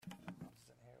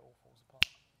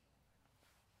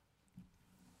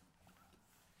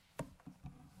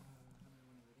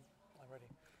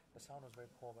sound was very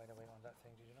poor, by the way, on that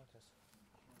thing. Did you notice?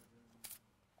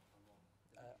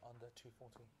 On the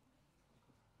 240.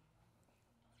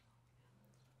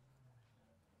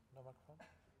 No microphone?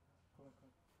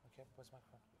 Okay, where's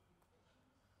microphone?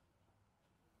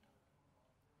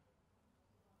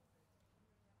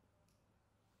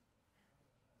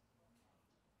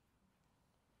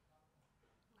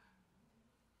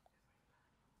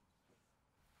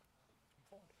 Come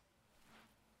forward.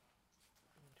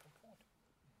 You need to come forward.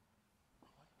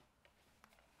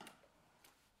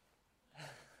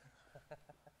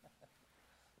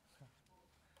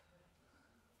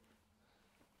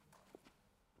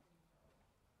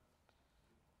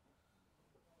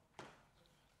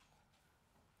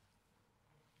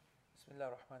 بسم الله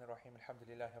الرحمن الرحيم الحمد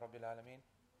لله رب العالمين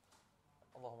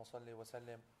اللهم صل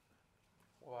وسلم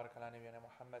وبارك على نبينا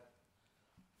محمد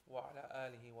وعلى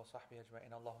آله وصحبه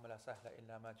أجمعين اللهم لا سهل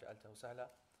إلا ما جعلته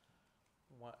سهلا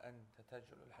وأنت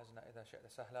تجعل الحزن إذا شئت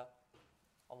سهلا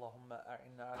اللهم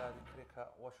أعنا على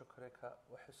ذكرك وشكرك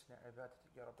وحسن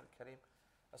عبادتك يا رب الكريم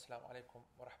السلام عليكم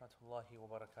ورحمة الله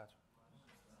وبركاته.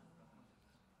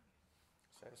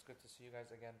 So it's good to see you guys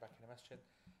again back in the masjid,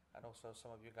 and also some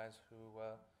of you guys who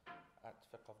were at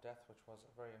Fiqh of Death, which was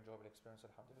a very enjoyable experience,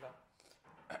 alhamdulillah.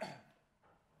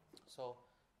 So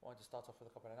I want to start off with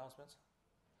a couple of announcements.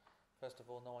 First of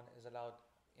all, no one is allowed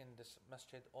in this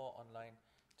masjid or online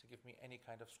to give me any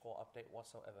kind of score update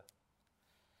whatsoever.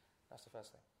 That's the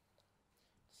first thing.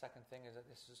 The second thing is that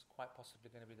this is quite possibly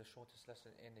going to be the shortest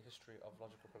lesson in the history of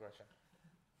logical progression.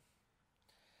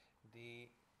 The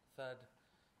third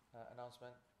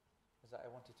announcement is that I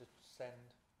wanted to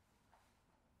send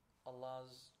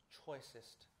Allah's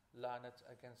choicest la'nat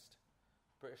against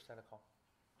British Telecom.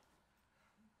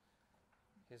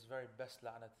 His very best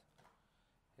la'nat,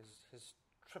 his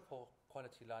triple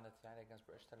quality la'nat against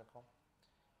British Telecom.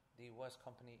 The worst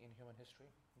company in human history,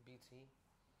 BT,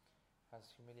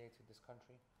 has humiliated this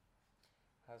country,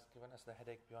 has given us the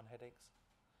headache beyond headaches.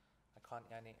 I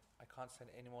can't send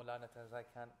any more la'nat as I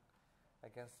can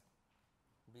against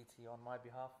BT on my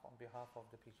behalf, on behalf of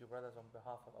the PG brothers, on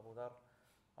behalf of Abu Dhar,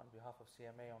 on behalf of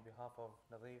CMA, on behalf of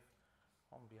Nadif,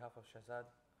 on behalf of Shahzad,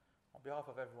 on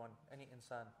behalf of everyone, any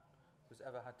insan who's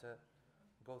ever had to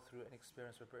go through an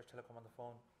experience with British Telecom on the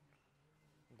phone,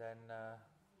 then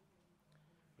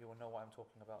you will know what I'm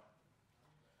talking about.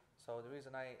 So the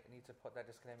reason I need to put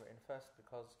that disclaimer in first,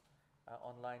 because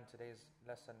online today's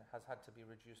lesson has had to be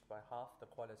reduced by half the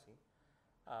quality.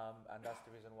 And that's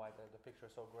the reason why the picture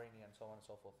is so grainy and so on and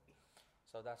so forth.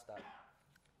 So that's that.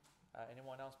 Any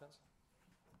more announcements?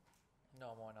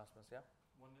 No more announcements, yeah?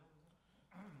 1-0, is it?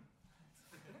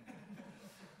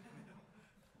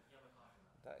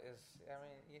 That is, I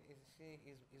mean, you see,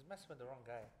 he's messing with the wrong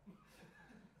guy.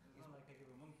 He's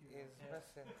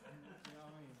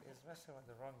messing with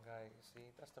the wrong guy, you see,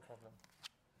 that's the problem.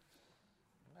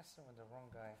 Messing with the wrong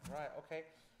guy. Right,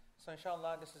 okay. So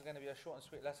inshallah, this is going to be a short and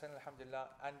sweet lesson,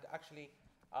 alhamdulillah. And actually,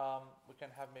 we can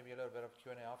have maybe a little bit of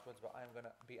Q&A afterwards, but I'm going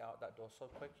to be out that door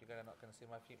so quick, you're not going to see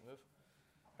my feet move.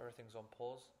 Everything's on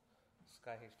pause.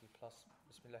 Sky HD Plus.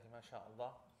 Bismillah,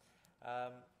 mashallah.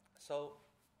 So,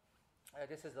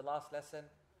 this is the last lesson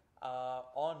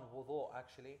on wudu,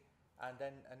 actually. And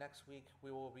then next week,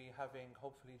 we will be having,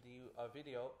 hopefully, the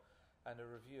video and a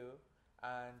review.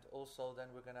 And also,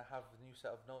 then we're going to have a new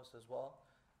set of notes as well.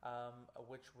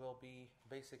 Which will be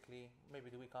basically maybe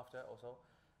the week after or so,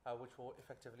 which will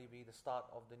effectively be the start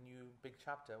of the new big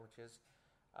chapter, which is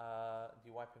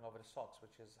the wiping over the socks,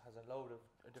 which has a load of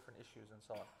different issues and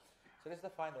so on. So this is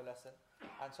the final lesson,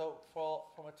 and so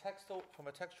from a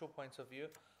textual point of view,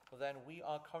 then we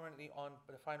are currently on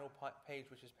the final page,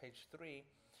 which is page 3,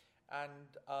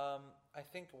 and I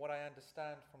think what I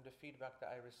understand from the feedback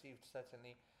that I received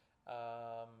certainly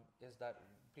is that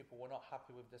people were not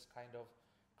happy with this kind of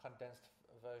condensed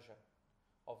version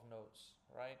of notes,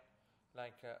 right?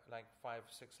 Like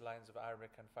 5-6 lines of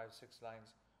Arabic and 5-6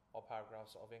 lines or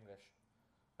paragraphs of English.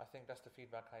 I think that's the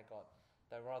feedback I got.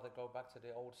 They'd rather go back to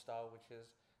the old style, which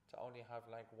is to only have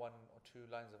like 1 or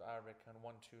 2 lines of Arabic and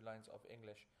 1-2 lines of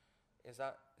English. Is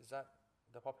that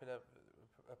the popular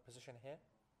position here?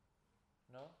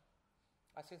 No?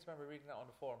 I seem to remember reading that on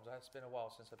the forums. It's been a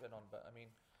while since I've been on, but I mean,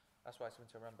 that's what I seem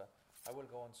to remember. I will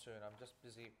go on soon. I'm just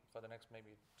busy for the next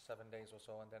maybe 7 days or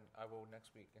so, and then I will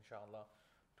next week, inshallah.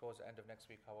 Towards the end of next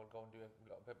week, I will go and do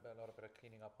a lot of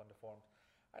cleaning up on the forums.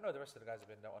 I know the rest of the guys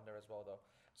have been on there as well, though.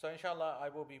 So, inshallah,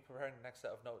 I will be preparing the next set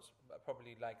of notes,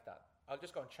 probably like that. I'll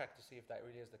just go and check to see if that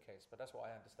really is the case, but that's what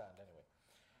I understand anyway.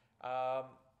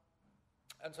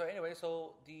 And so, anyway,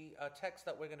 so the text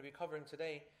that we're going to be covering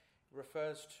today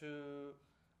refers to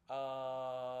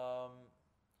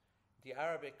the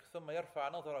Arabic ثم يرفع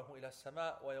نظره إلى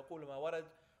السماء ويقول ما ورد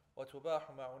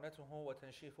وتباح معونته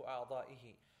وتنشيف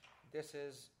أعضائه. This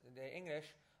is the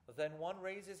English. Then one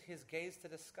raises his gaze to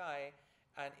the sky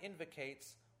and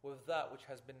invocates with that which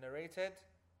has been narrated.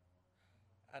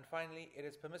 And finally, it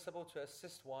is permissible to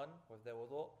assist one with their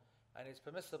wudu, and it's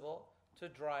permissible to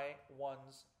dry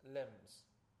one's limbs.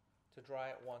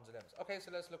 Okay,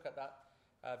 so let's look at that.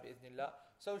 بإذن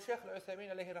So Shaykh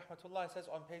Al-Uthaymeen alayhi rahmatullah says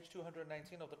on page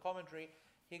 219 of the commentary,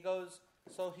 he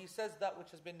says that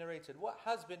which has been narrated. What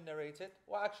has been narrated?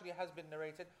 What actually has been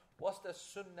narrated? What's the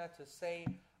sunnah to say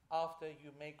after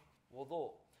you make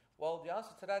wudu? Well, the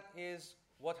answer to that is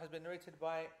what has been narrated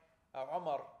by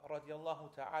Umar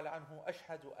radiyallahu ta'ala anhu,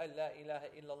 أشهد أن لا إله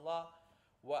إلا الله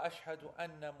وأشهد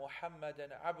أن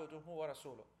محمدا عبده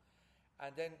ورسوله.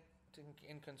 And then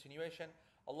in continuation,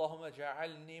 اللهم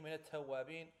جعلني من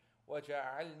التوابين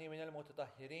وجعلني من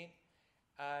المتطهرين.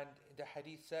 And the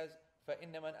hadith says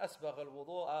فإن من أسبغ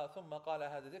الوضوء ثم قال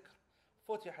هذا ذكر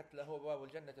فتحت له أبواب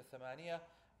الجنة الثمانية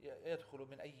يدخل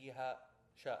من أيها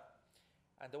شاء.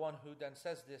 And the one who then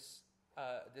says these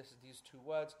two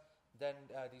words, then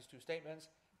these two statements,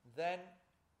 then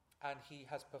and he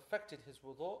has perfected his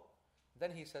wudu,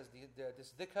 then he says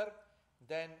this dhikr,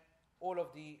 then all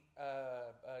of the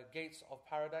gates of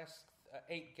paradise,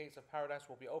 8 gates of paradise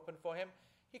will be open for him.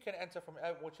 He can enter from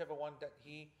whichever one that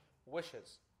he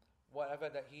wishes, whatever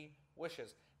that he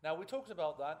wishes. Now we talked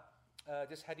about that,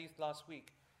 this hadith last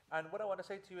week, and what I want to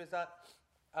say to you is that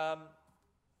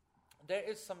there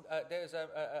is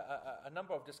a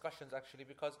number of discussions actually,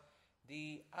 because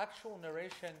the actual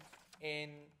narration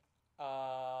in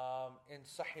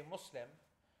Sahih Muslim,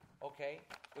 okay,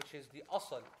 which is the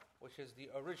asl, which is the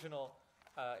original,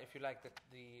 if you like,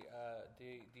 the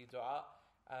dua.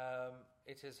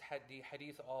 It is the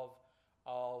hadith of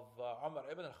Umar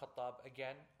ibn al-Khattab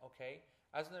again, okay,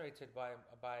 as narrated by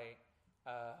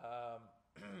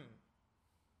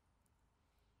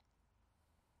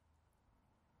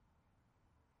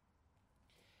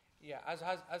as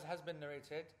has been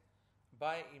narrated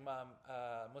by Imam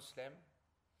Muslim,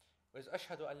 was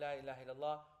أشهد أن لا إله إلا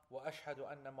الله وأشهد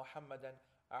أن محمدا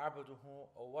عبده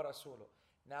ورسوله.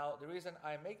 Now the reason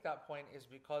I make that point is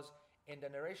because in the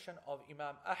narration of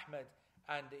Imam Ahmad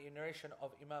and the narration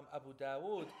of Imam Abu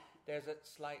Dawood, there's a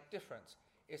slight difference.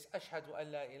 It's أشهد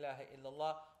أن لا إله إلا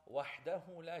الله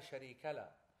وحده لا شريك له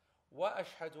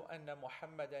وأشهد أن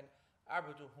محمدا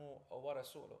عبده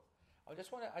ورسوله. I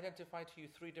just want to identify to you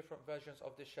 3 different versions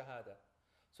of this shahada.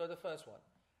 So the first one,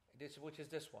 which is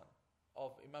this one,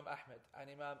 of Imam Ahmad and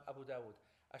Imam Abu Dawood.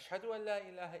 أشهد أن لا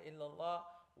إله إلا الله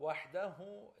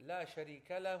وحده لا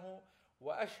شريك له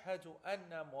وأشهد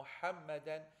أن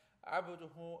محمدا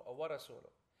عبده ورسوله.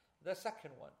 The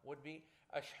second one would be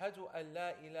أشهد أن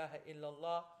لا إله إلا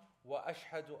الله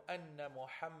وأشهد أن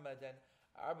محمدا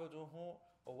عبده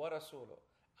ورسوله.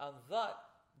 And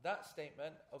that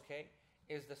statement, okay,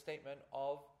 is the statement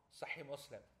of Sahih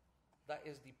Muslim. That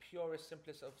is the purest,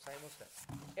 simplest of Sahih Muslim.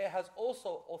 It has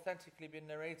also authentically been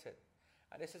narrated,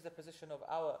 and this is the position of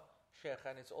our Shaykh,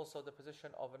 and it's also the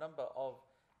position of a number of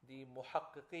the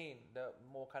muhaqqiqeen, the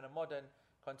more kind of modern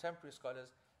contemporary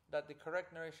scholars, that the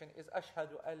correct narration is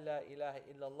Ashhadu an la ilaha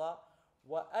illallah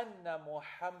wa anna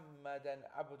Muhammadan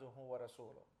abduhu wa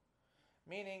rasuluh.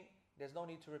 Meaning, there's no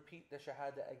need to repeat the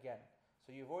shahada again.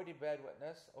 So you've already bared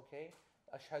witness, okay,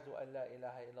 Ashhadu an la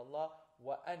ilaha illallah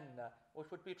wa anna,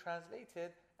 which would be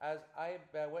translated as I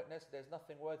bear witness there's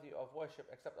nothing worthy of worship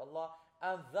except Allah,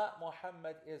 and that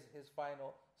Muhammad is his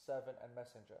final servant and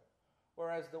messenger.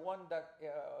 Whereas the one that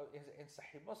is in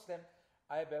Sahih Muslim,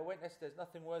 I bear witness there's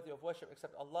nothing worthy of worship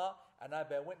except Allah, and I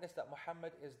bear witness that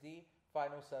Muhammad is the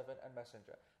final servant and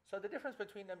messenger. So the difference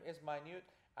between them is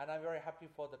minute, and I'm very happy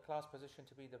for the class position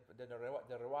to be the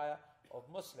riwayah of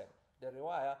Muslim,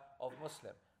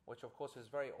 which of course is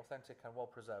very authentic and well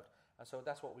preserved. And so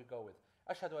that's what we go with.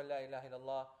 Ashhadu an la ilaha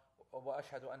illallah wa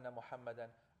ashhadu anna Muhammadan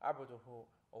abduhu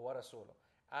wa rasuluh.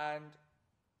 And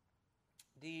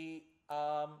the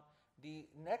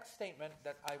next statement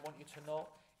that I want you to know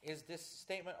is this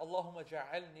statement, Allahumma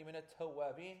ja'alni min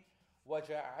at-tawwabin wa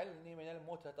ja'alni min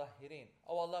al-mutatahhirin.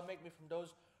 Oh Allah, make me from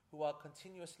those who are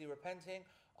continuously repenting.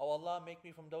 Oh Allah, make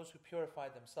me from those who purify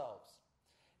themselves.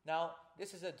 Now,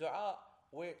 this is a dua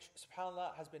which,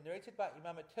 subhanAllah, has been narrated by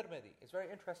Imam al-Tirmidhi. It's very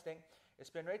interesting. It's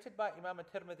been narrated by Imam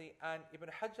al-Tirmidhi, and Ibn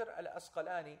Hajar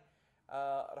al-Asqalani,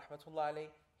 rahmatullah alayh,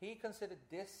 he considered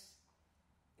this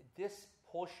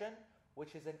portion,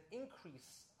 which is an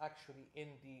increase actually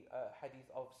in the hadith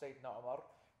of Sayyidina Umar,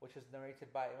 which is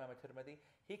narrated by Imam al-Tirmidhi,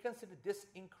 he considered this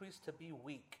increase to be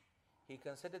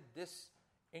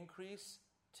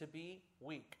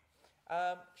weak.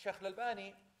 Shaykh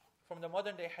Al-Albani, from the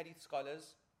modern day hadith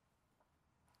scholars,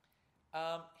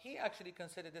 he actually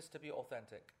considered this to be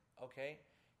authentic. Okay,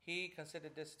 he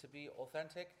considered this to be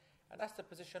authentic, and that's the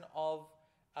position of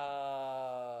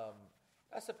a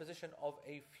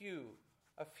few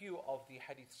of the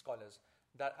hadith scholars,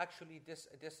 that actually this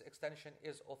extension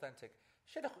is authentic.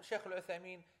 Shaykh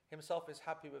Al-Uthaymeen himself is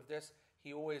happy with this.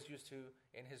 He always used to,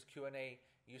 in his Q&A,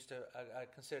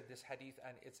 consider this hadith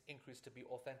and its increase to be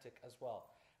authentic as well.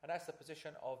 And that's the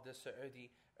position of the Saudi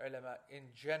ulama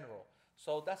in general.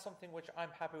 So that's something which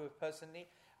I'm happy with personally.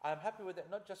 I'm happy with it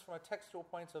not just from a textual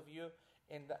point of view,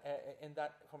 in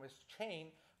that from its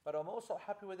chain, but I'm also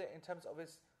happy with it in terms of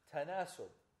its tanasub.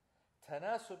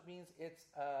 Tanasub means its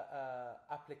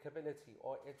applicability,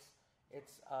 or its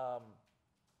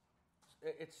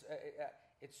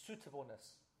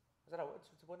suitableness. Is that a word?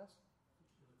 Suitableness?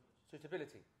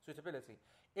 Suitability.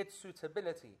 Its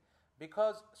suitability.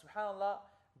 Because, subhanAllah,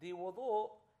 the wudu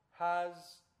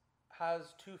has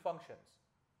two functions.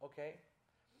 Okay?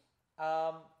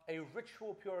 A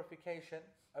ritual purification,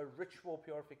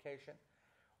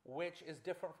 which is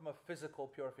different from a physical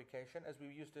purification, as we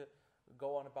used to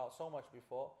go on about so much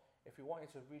before. If we wanted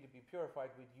to really be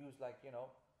purified, we'd use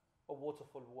a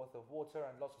waterful worth of water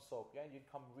and lots of soap. Yeah, you'd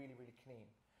come really, really clean.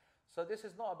 So this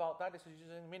is not about that. This is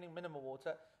using minimal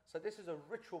water. So this is a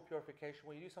ritual purification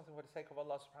where you do something for the sake of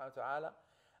Allah subhanahu wa ta'ala.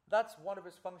 That's one of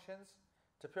its functions,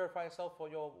 to purify yourself for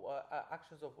your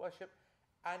actions of worship.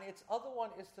 And its other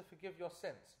one is to forgive your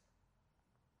sins.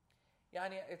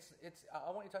 Yani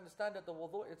I want you to understand that the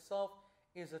wudu itself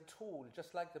is a tool,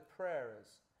 just like the prayer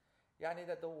is. Yani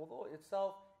that the wudu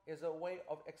itself is a way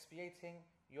of expiating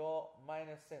your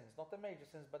minor sins. Not the major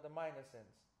sins, but the minor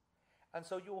sins. And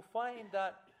so you will find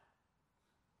that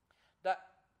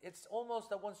it's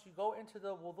almost that once you go into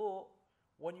the wudu,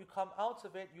 when you come out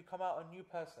of it, you come out a new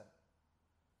person.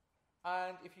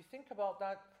 And if you think about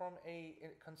that from a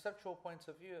conceptual point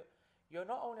of view,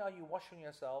 not only are you washing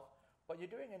yourself, but you're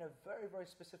doing it in a very, very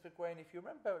specific way. And if you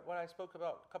remember what I spoke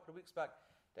about a couple of weeks back,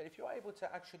 that if you're able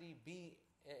to actually be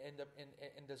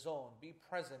in the zone, be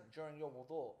present during your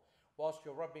wudu, whilst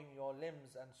you're rubbing your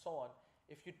limbs and so on,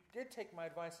 if you did take my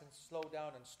advice and slow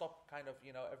down and stop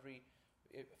every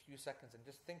few seconds and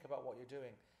just think about what you're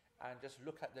doing, and just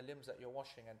look at the limbs that you're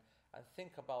washing, and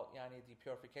think about the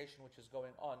purification which is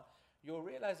going on, you'll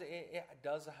realize that it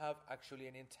does have actually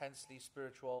an intensely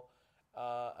spiritual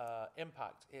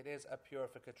impact. It is a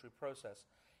purificatory process.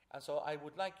 And so I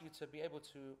would like you to be able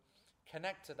to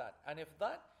connect to that. And if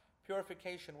that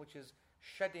purification, which is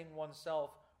shedding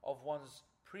oneself of one's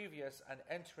previous and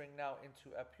entering now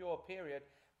into a pure period,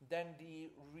 then the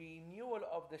renewal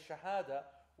of the shahada,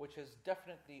 which is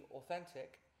definitely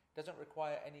authentic, doesn't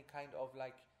require any kind of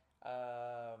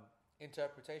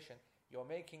interpretation. You're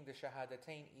making the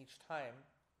shahadatain each time,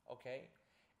 okay?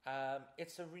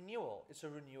 It's a renewal. It's a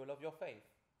renewal of your faith,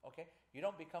 okay? You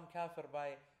don't become kafir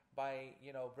by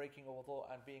breaking a wudu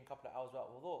and being a couple of hours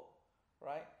without wudu,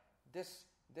 right? This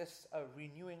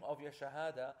renewing of your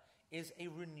shahada is a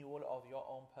renewal of your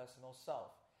own personal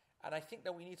self. And I think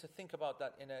that we need to think about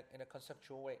that in a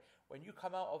conceptual way. When you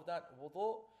come out of that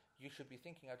wudu, you should be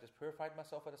thinking, I've just purified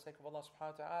myself for the sake of Allah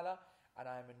subhanahu wa ta'ala, and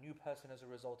I am a new person as a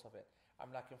result of it.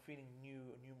 I'm feeling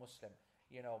new Muslim.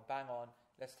 Bang on,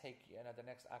 let's take the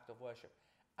next act of worship.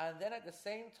 And then at the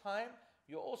same time,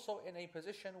 you're also in a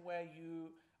position where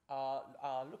you are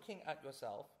looking at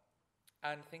yourself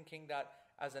and thinking that,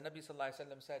 as the Nabi sallallahu alaihi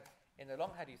wasallam said in the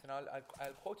long hadith, and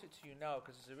I'll quote it to you now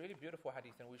because it's a really beautiful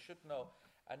hadith and we should know.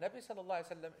 And Nabi sallallahu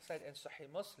alaihi wasallam said in Sahih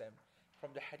Muslim,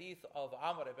 from the hadith of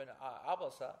Amr ibn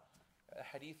Abasa,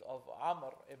 hadith of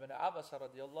Amr ibn Abasa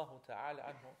radiyallahu ta'ala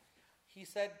anhu, he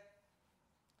said,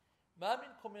 ما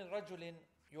منكم من رجل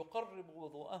يقرب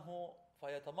وضوءه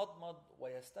فيتمضمض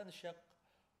ويستنشق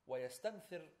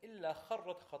ويستنثر إلا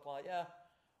خرت خطايا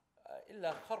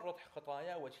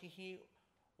وجهه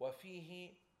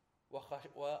وفيه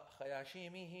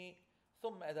وخياشيمه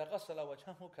ثم إذا غسل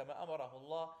وجهه كما أمره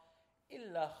الله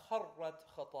إلا خرت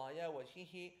خطايا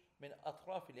وجهه من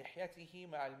أطراف لحيته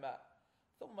مع الماء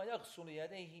ثم يغسل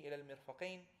يديه إلى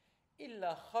المرفقين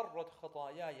إلا خرت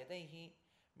خطايا يديه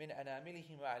من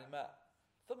أنامله مع الماء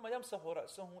ثم يمسح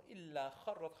رأسه إلا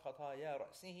خرت خطايا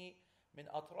رأسه من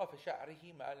أطراف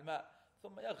شعره مع الماء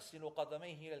ثم يغسل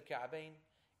قدميه إلى الكعبين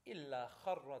إلا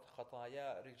خرت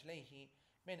خطايا رجليه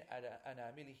من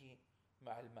أنامله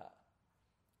مع الماء.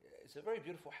 It's a very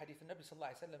beautiful hadith. The Nabi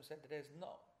sallallahu alaihi wasallam said that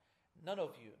none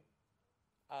of you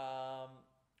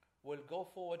will go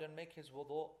forward and make his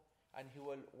wudu, and he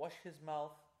will wash his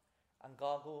mouth and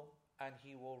gargle, and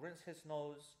he will rinse his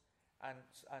nose and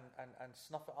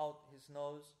snuff out his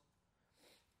nose,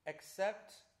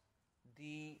 except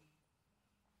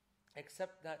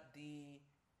that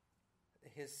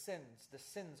his sins, the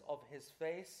sins of his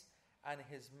face and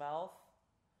his mouth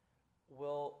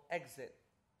will exit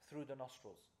through the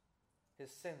nostrils.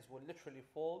 His sins will literally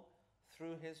fall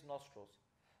through his nostrils.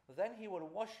 Then he will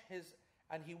wash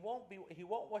and he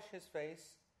won't wash his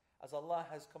face as Allah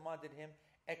has commanded him,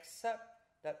 except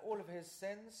that all of his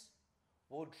sins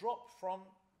will drop from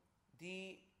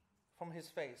his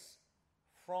face,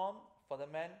 for the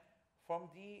men, from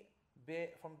the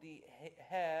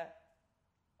hair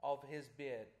of his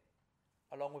beard,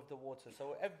 along with the water.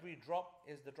 So every drop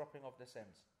is the dropping of the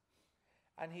sins.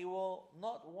 And he will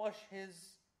not wash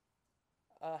his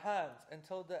hands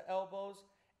until the elbows,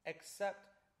 except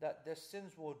that the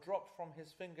sins will drop from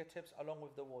his fingertips along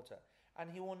with the water.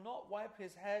 And he will not wipe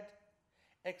his head,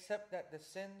 except that the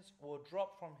sins will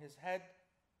drop from his head,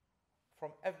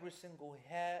 from every single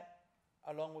hair,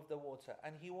 along with the water.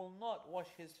 And he will not wash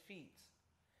his feet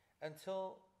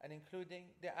until and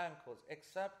including the ankles,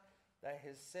 except that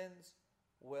his sins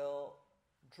will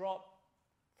drop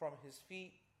from his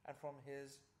feet and from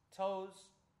his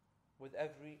toes with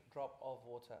every drop of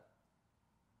water,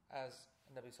 as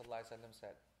Nabi Sallallahu Alaihi Wasallam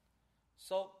said.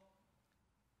 So,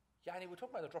 we're talking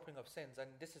about the dropping of sins,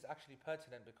 and this is actually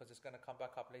pertinent because it's going to come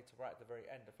back up later, right at the very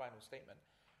end, the final statement.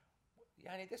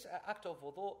 This act of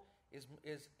wudu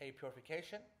is a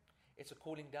purification. It's a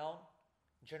cooling down.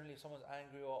 Generally, if someone's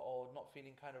angry or not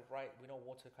feeling kind of right, we know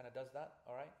water kind of does that,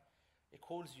 all right? It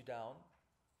cools you down.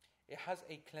 It has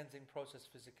a cleansing process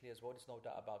physically as well. There's no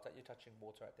doubt about that. You're touching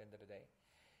water at the end of the day.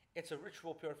 It's a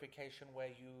ritual purification where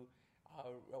it's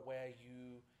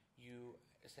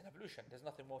an ablution. There's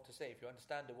nothing more to say. If you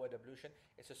understand the word ablution,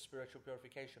 it's a spiritual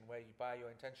purification where you, by your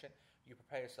intention, you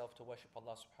prepare yourself to worship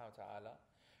Allah subhanahu wa ta'ala.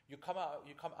 You come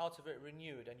out of it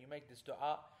renewed, and you make this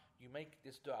dua. You make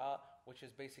this dua, which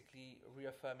is basically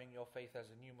reaffirming your faith as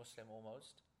a new Muslim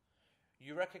almost.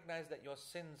 You recognize that your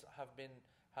sins have been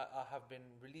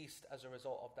released as a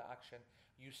result of the action.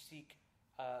 You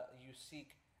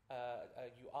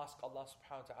ask Allah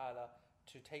subhanahu wa ta'ala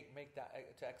to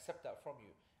accept that from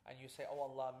you. And you say, oh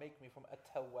Allah, make me from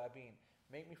at-tawwabin.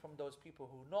 Make me from those people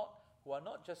who are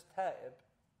not just ta'ib.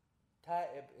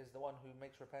 Ta'ib is the one who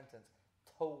makes repentance.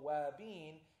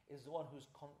 Tawwabin is the one who's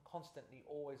constantly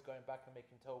always going back and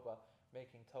making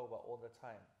tawbah all the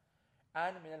time.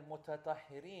 And min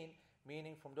al-mutatahhirin,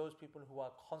 meaning from those people who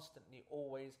are constantly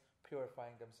always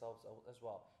purifying themselves as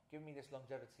well. Give me this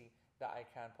longevity that I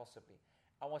can possibly.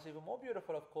 And what's even more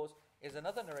beautiful, of course, is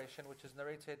another narration which is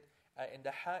narrated by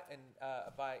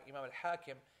Imam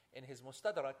al-Hakim in his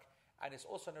Mustadrak, and it's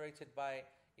also narrated by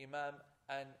Imam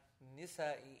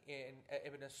al-Nisa'i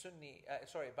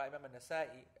by Imam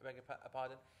al-Nasa'i,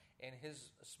 in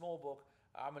his small book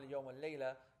Amal Yawm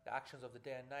al-Layla, the actions of the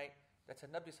day and night. That's a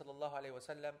Nabi sallallahu alayhi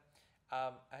wasallam,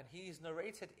 and he is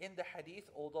narrated in the hadith,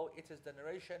 although it is the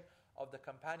narration of the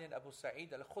companion Abu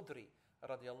Sa'id al-Khudri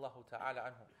radiyallahu ta'ala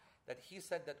anhu, that he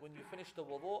said that when you finish the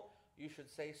wudu, you should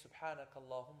say Subhanaka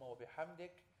Allahumma wa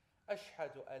bihamdik,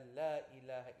 ashhadu an la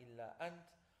ilaha illa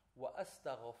ant, wa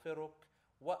astaghfiruk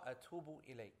wa atubu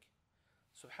ilayk.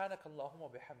 Subhanaka Allahumma wa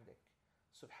bihamdik.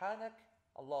 Subhanak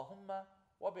Allahumma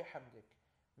wa bihamdik.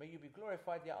 May you be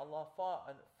glorified, Ya Allah,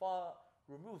 far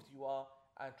removed you are,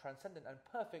 and transcendent and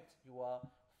perfect you are,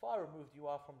 far removed you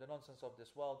are from the nonsense of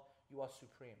this world, you are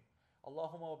supreme.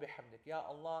 Allahumma wa bihamdik, Ya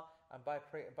Allah, and by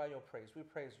your praise, we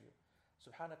praise you.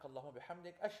 Subhanaka Allahumma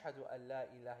bihamdik, ashhadu an la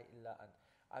ilaha illa ant.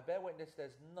 I bear witness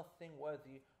there's nothing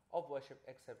worthy of worship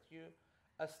except you.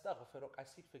 Astaghfiruk, I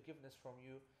seek forgiveness from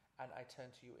you, and I turn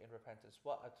to you in repentance.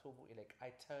 Wa atubu ilayk,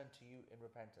 I turn to you in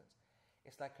repentance.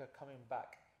 It's like a coming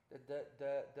back. The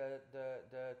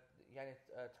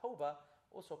tawbah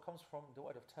also comes from the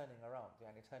word of turning around,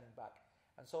 turning back.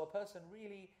 And so a person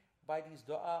really, by these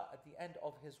dua at the end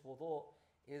of his wudu,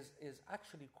 is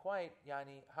actually quite,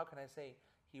 how can I say,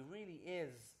 he really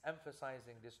is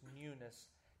emphasizing this newness,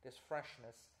 this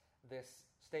freshness, this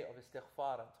state of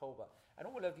istighfar and tawbah. And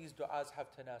all of these du'as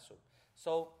have tanasub.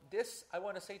 So this, I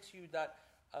want to say to you that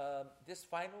this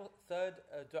final third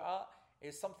du'a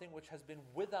is something which has been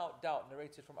without doubt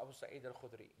narrated from Abu Sa'id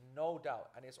al-Khudri. No doubt,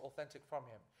 and it's authentic from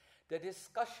him. The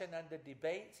discussion and the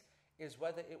debate is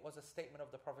whether it was a statement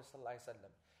of the Prophet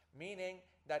ﷺ. Meaning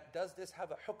that does this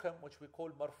have a hukm which we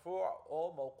call marfu'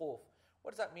 or mawquf?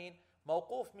 What does that mean?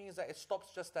 Mawquf means that it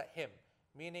stops just at him,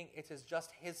 meaning it is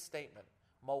just his statement.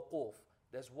 Mawquf,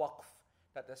 there's waqf,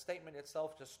 that the statement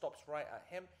itself just stops right at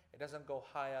him, it doesn't go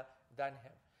higher than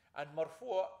him. And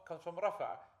marfu' comes from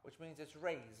rafa', which means it's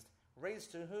raised.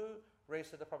 Raised to who?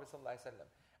 Raised to the Prophet ﷺ.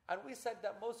 And we said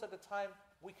that most of the time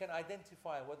we can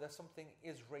identify whether something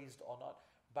is raised or not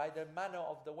by the manner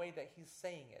of the way that he's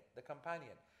saying it, the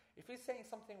companion. If he's saying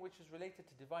something which is related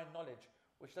to divine knowledge,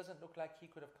 which doesn't look like he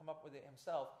could have come up with it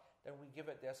himself, then we give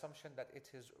it the assumption that it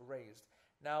is raised.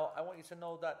 Now, I want you to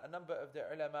know that a number of the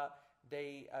ulama,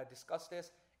 they discuss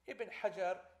this. Ibn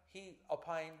Hajar, he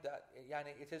opined that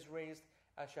it is raised,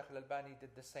 and Shaykh al-Albani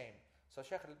did the same. So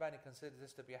Shaykh al-Albani considers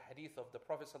this to be a hadith of the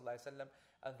Prophet ﷺ,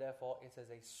 and therefore it is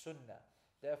a sunnah.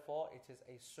 Therefore it is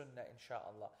a sunnah,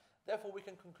 insha'Allah. Therefore we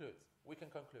can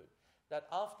conclude that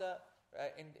after,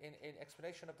 in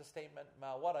explanation of the statement,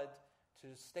 ma warad,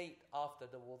 to state after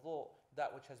the wudu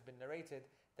that which has been narrated,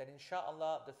 then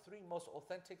insha'Allah the three most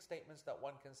authentic statements that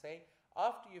one can say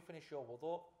after you finish your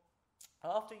wudu,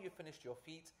 after you finished your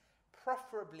feet,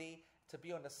 preferably to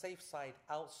be on the safe side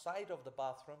outside of the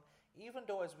bathroom, even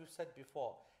though, as we've said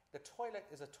before, the toilet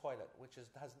is a toilet, which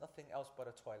has nothing else but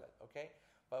a toilet, okay?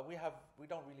 But we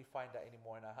don't really find that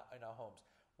anymore in our homes.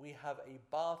 We have a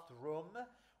bathroom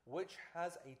which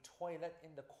has a toilet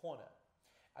in the corner.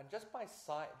 And just by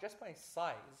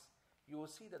size, you will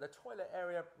see that the toilet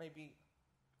area maybe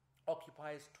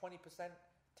occupies 20%,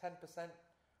 10%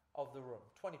 of the room.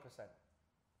 20%.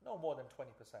 No more than 20%.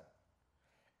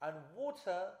 And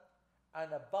water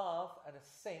and a bath and a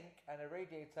sink and a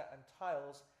radiator and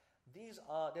tiles,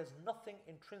 there's nothing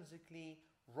intrinsically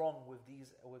wrong with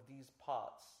these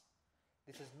parts.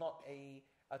 This is not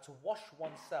to wash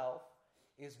oneself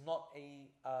is not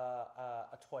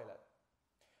a toilet.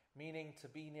 Meaning to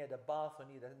be near the bath or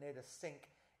near the sink,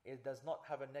 it does not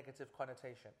have a negative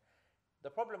connotation. The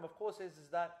problem, of course, is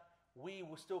that we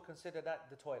will still consider that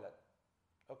the toilet,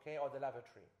 okay, or the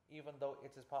lavatory, even though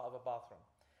it is part of a bathroom.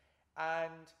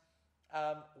 And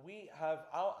we have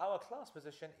our class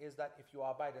position is that if you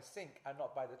are by the sink and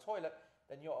not by the toilet,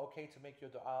 then you're okay to make your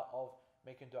dua of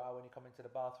making dua when you come into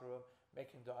the bathroom,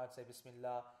 making dua to say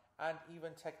Bismillah, and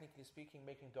even technically speaking,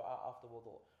 making dua after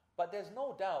wudu. But there's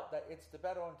no doubt that it's the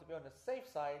better one to be on the safe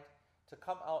side, to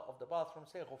come out of the bathroom,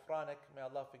 say Ghufranak, may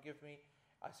Allah forgive me,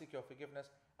 I seek your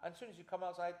forgiveness. And as soon as you come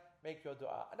outside, make your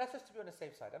dua. And that's just to be on the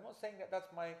safe side. I'm not saying that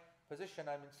that's my position,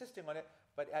 I'm insisting on it,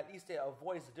 but at least it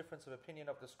avoids the difference of opinion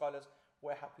of the scholars.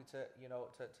 We're happy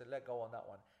to let go on that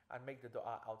one and make the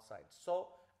dua outside. So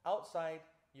outside,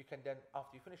 you can then,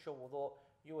 after you finish your wudu,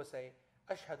 you will say,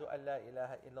 Ashhadu an la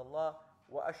ilaha illallah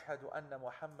wa ashhadu anna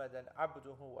Muhammadan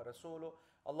abduhu wa rasuluh.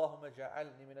 Allahumma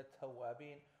ja'alni min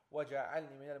at-tawwabin wa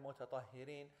ja'alni min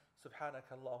al-mutatahhirin.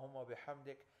 Subhanaka Allahumma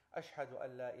bihamdik. Ashhadu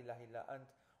an la ilaha illa ant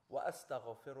wa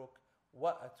astaghfiruk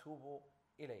wa atubu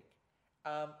ilayk.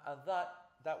 And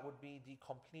that would be the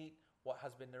complete what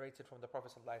has been narrated from the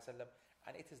Prophet ﷺ,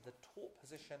 and it is the taught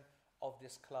position of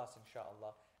this class,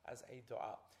 inshaAllah, as a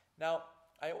dua. Now,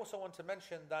 I also want to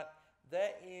mention that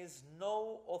there is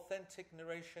no authentic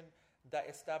narration that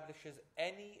establishes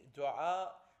any dua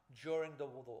during the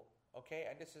wudu, okay?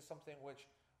 And this is something which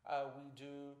we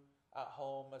do at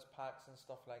home as packs and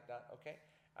stuff like that, okay?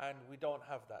 And we don't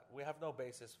have that. We have no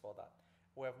basis for that.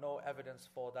 We have no evidence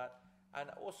for that. And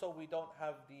also we don't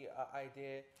have the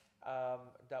idea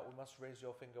that we must raise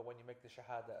your finger when you make the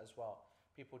shahada as well.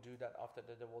 People do that after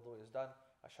the wudu is done.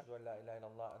 Ashhadu an la ilaha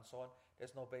illallah and so on.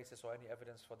 There's no basis or any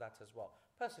evidence for that as well.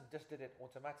 Person just did it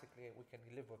automatically, we can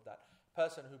live with that.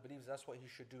 Person who believes that's what he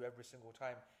should do every single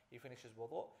time he finishes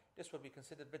wudu, this would be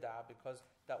considered bid'ah, because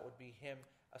that would be him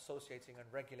associating and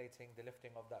regulating the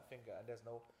lifting of that finger, and there's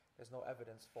no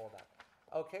evidence for that.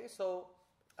 Okay, so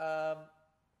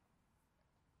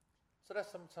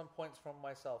that's some points from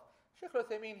myself. Shaykh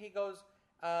al-Uthaymeen, he goes,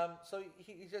 so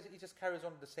he just carries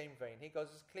on the same vein. He goes,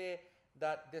 it's clear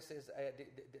that this is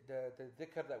the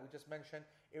dhikr that we just mentioned,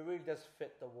 it really does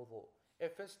fit the wudu.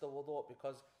 It fits the wudu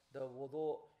because the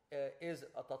wudu is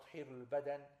a tathhir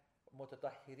al-badan,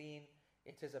 mutatahhirin.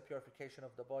 It is a purification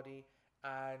of the body,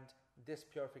 and this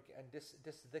dhikr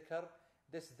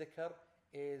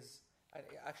is, and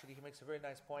actually he makes a very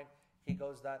nice point. He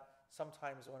goes that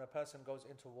sometimes when a person goes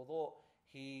into wudu,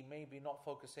 he may be not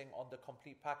focusing on the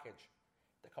complete package.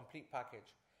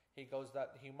 He goes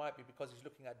that he might be, because he's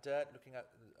looking at dirt, looking at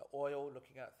oil,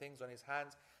 looking at things on his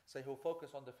hands, so he'll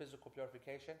focus on the physical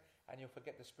purification and you'll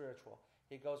forget the spiritual.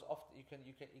 He goes off. He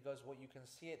goes, what you can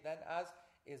see it then as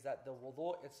is that the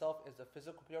wudu itself is the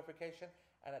physical purification,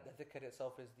 and that the dhikr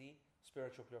itself is the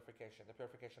spiritual purification, the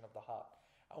purification of the heart.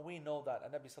 And we know that,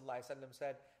 and Nabi sallallahu alaihi wasallam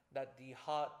said that the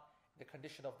heart, the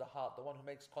condition of the heart, the one who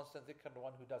makes constant dhikr and the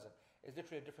one who doesn't, is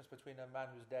literally a difference between a man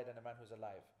who's dead and a man who's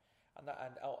alive. And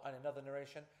another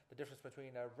narration, the difference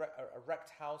between a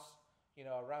wrecked house, a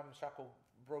ramshackle,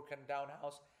 broken down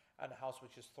house, and a house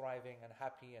which is thriving and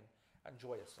happy and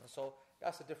joyous. And so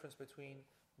that's the difference between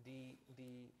the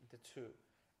two.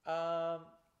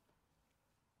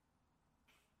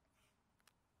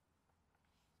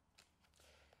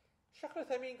 Shaykh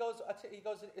al-Uthaymeen goes,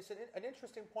 it's an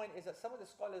interesting point is that some of the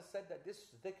scholars said that this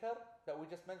dhikr that we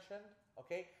just mentioned,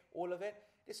 okay, all of it,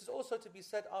 this is also to be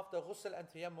said after ghusl and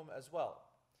tayammum as well.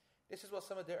 This is what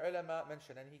some of the ulama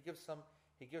mention, and he gives some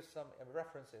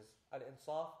references,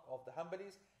 Al-Insaf of the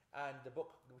Hanbalis, and the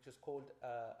book which is called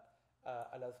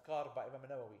Al-Adhkar by Imam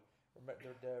Nawawi,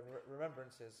 the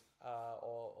remembrances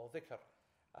or dhikr,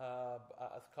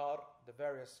 Adhkar, the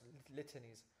various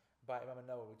litanies by Imam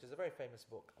Nawawi, which is a very famous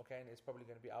book, okay, and it's probably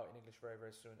going to be out in English very,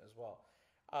 very soon as well.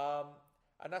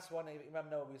 And that's one of Imam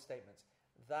Nawawi's statements,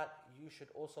 that you should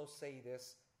also say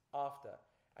this after.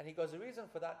 And he goes, the reason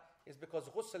for that is because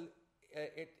ghusl,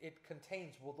 it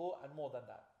contains wudu and more than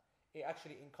that. It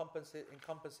actually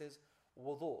encompasses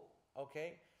wudu,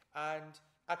 okay? And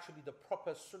actually the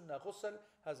proper sunnah ghusl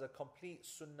has a complete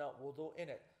sunnah wudu in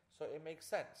it. So it makes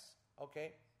sense,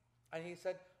 okay? And he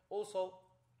said, also,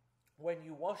 when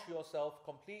you wash yourself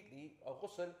completely,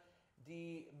 ghusl,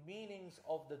 the meanings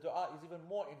of the dua is even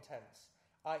more intense,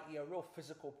 i.e. a real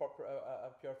physical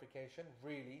purification,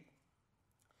 really.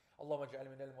 Allahumma ja'al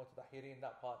min al-mutatahhirin,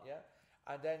 that part, yeah?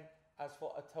 And then, as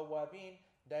for at-tawwabin,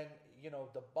 then,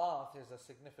 the bath is a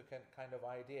significant kind of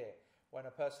idea. When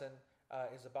a person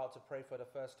is about to pray for the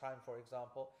first time, for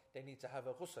example, they need to have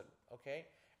a ghusl, okay?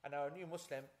 And now a new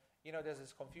Muslim, there's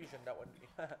this confusion that when,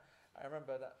 I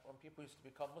remember that when people used to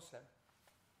become Muslim,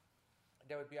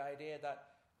 there would be an idea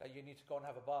that you need to go and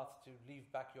have a bath to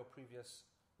leave back your previous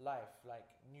life, like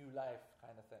new life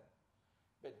kind of thing.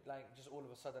 But like just all of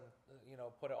a sudden,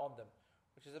 put it on them,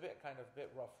 which is a bit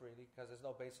rough really, because there's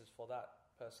no basis for that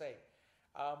per se.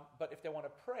 But if they want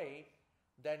to pray,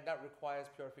 then that requires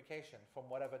purification from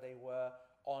whatever they were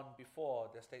on before,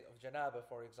 the state of janaba,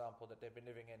 for example, that they've been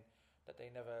living in, that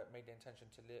they never made the intention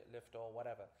to lift or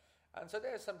whatever. And so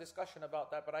there is some discussion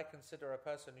about that, but I consider a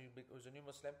person who's a new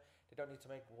Muslim, they don't need to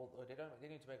make they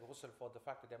need to make a ghusl for the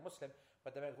fact that they're Muslim,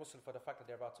 but they make a ghusl for the fact that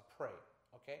they're about to pray.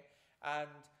 Okay? And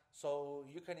so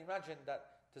you can imagine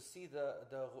that to see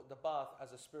the bath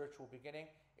as a spiritual beginning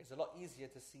is a lot easier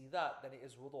to see that than it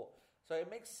is wudu. So it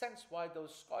makes sense why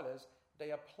those scholars,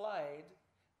 they applied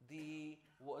the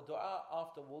dua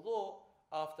after wudu,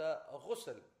 after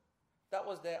ghusl. That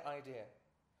was their idea.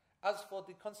 As for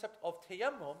the concept of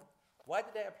tayammum, why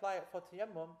did they apply it for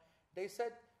tayammum? They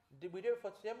said, did we do it for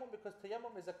tayammum? Because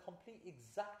tayammum is a complete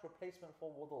exact replacement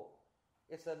for wudu.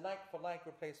 It's a like-for-like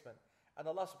replacement. And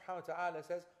Allah subhanahu wa ta'ala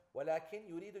says, وَلَكِنْ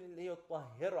يُرِيدُ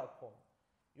لِيُطَّهِّرَكُمْ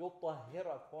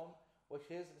يُطَّهِّرَكُمْ, which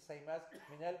is the same as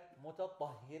مِنَ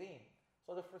الْمُتَطَّهِّرِينَ.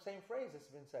 So the same phrase has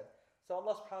been said. So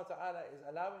Allah subhanahu wa ta'ala is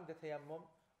allowing the tayammum,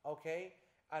 okay,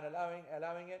 and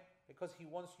allowing it because He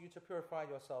wants you to purify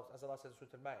yourselves, as Allah says in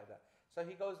Surah Al-Ma'idah. So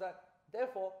He goes that,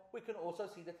 therefore, we can also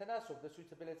see the tanasub, the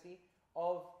suitability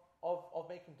of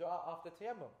making dua after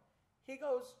tayammum. He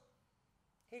goes,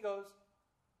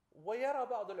 وَيَرَى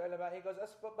بَعْضُ الْعُلَمَاءِ, he goes,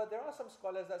 but there are some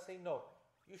scholars that say no,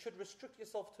 you should restrict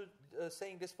yourself to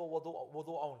saying this for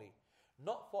wudu only,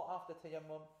 not for after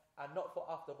tayammum and not for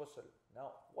after ghusl.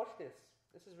 Now, watch this.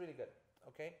 This is really good,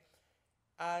 okay?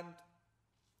 And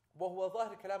وَهُوَ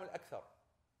ظَاهِرِ كَلَامِ الْأَكْثَرِ.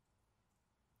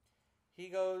 He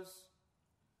goes,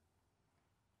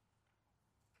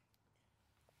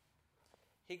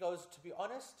 to be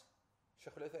honest,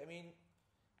 Shaykh al-Uthaymeen,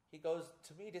 he goes,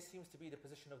 to me this seems to be the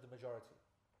position of the majority.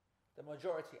 The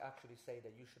majority actually say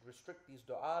that you should restrict these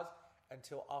du'as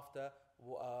until after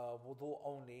wudu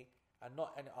only, and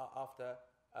not after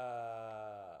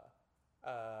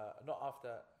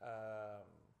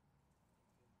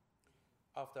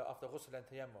ghusl and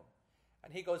tayammum.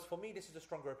 And he goes, for me this is a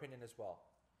stronger opinion as well.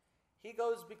 He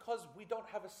goes, because we don't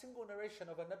have a single narration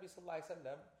of a Nabi sallallahu alaihi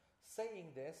wasallam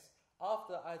saying this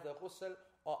after either ghusl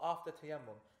or after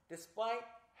tayammum, despite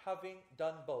having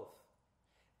done both.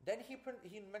 Then he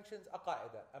mentions a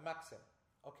qaida, a maxim,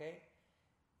 okay?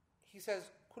 He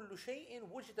says, كل شيء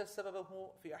وجد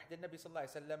سببه في عهد النبي صلى الله عليه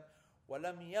وسلم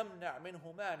ولم يمنع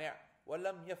منه مانع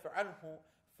ولم يفعله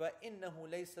فإنه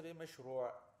ليس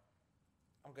بمشروع.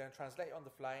 I'm going to translate on the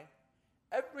fly.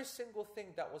 Every single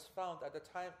thing that was found at the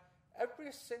time,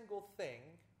 every single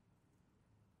thing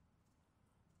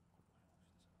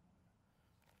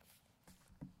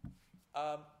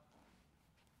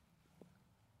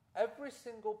every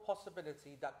single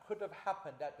possibility that could have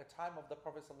happened at the time of the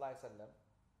Prophet ﷺ,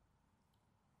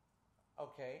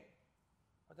 okay,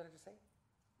 what did I just say?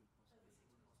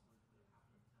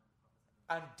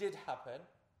 And did happen.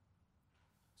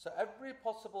 So every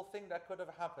possible thing that could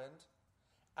have happened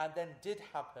and then did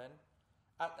happen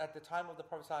at the time of the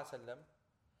Prophet ﷺ,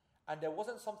 and there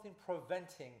wasn't something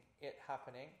preventing it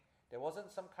happening, there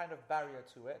wasn't some kind of barrier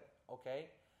to it, okay,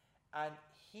 and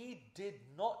he did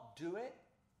not do it,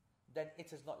 then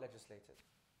it is not legislated.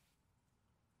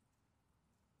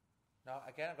 Now,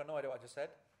 again, I've got no idea what I just said,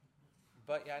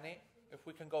 but if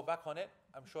we can go back on it,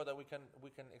 I'm sure that we can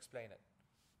explain it.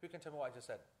 Who can tell me what I just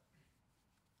said?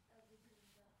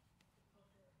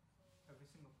 Every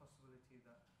single possibility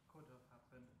that could have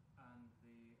happened and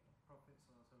the Prophet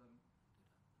ﷺ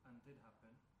and did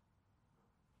happen.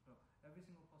 No, every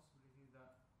single possibility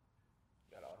that.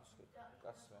 Yeah, no, understood.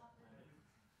 That's every possibility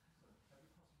that Prophet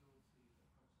ﷺ could have done or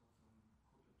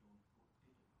did not means that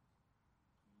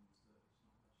it's not legislated,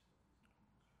 it's not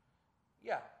compulsory.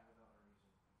 yeah, Without a reason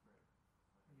for it.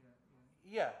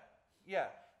 yeah.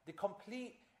 The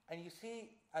complete, and you see,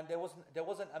 and there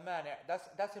wasn't a mani'.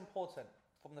 That's important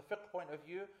from the fiqh point of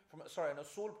view. An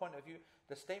usul point of view,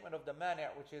 the statement of the mani',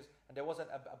 which is, and there wasn't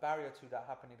a barrier to that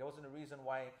happening. There wasn't a reason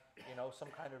why, some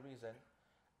kind of reason.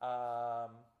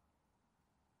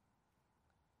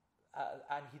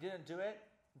 And he didn't do it,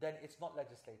 then it's not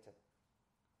legislated.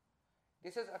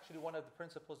 This is actually one of the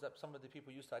principles that some of the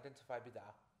people use to identify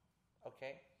bid'ah.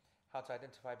 Okay? How to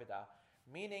identify bid'ah.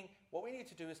 Meaning, what we need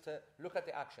to do is to look at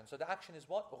the action. So the action is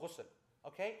what? Ghusl.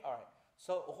 Okay? Alright.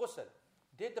 So, ghusl.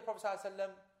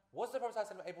 Was the Prophet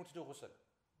ﷺ able to do ghusl?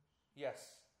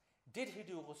 Yes. Did he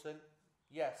do ghusl?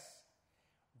 Yes.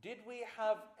 Did we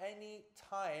have any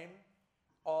time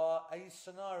or a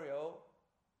scenario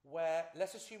where,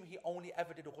 let's assume he only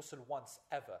ever did ghusl once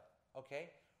ever, okay?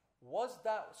 Was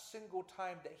that single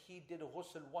time that he did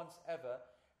ghusl once ever,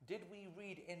 did we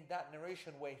read in that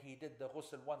narration where he did the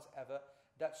ghusl once ever,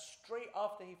 that straight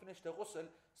after he finished the ghusl,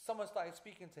 someone started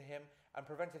speaking to him and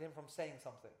prevented him from saying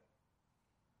something?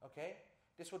 Okay?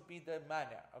 This would be the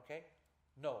mani', okay?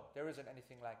 No, there isn't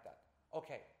anything like that.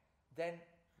 Okay, then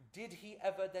did he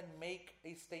ever then make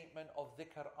a statement of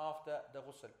dhikr after the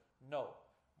ghusl? No.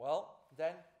 Well,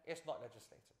 then it's not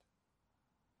legislated.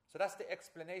 So that's the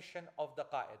explanation of the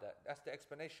qa'idah. That's the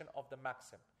explanation of the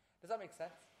maxim. Does that make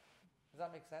sense?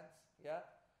 Yeah?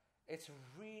 It's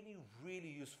really, really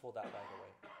useful, that, by the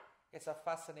way. It's a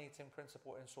fascinating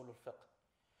principle in Usul al-Fiqh.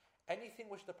 Anything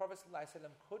which the Prophet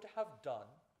ﷺ could have done,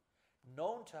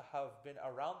 known to have been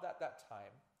around at that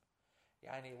time,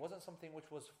 it wasn't something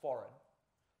which was foreign,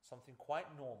 something quite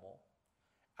normal,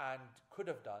 and could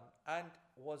have done, and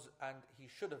he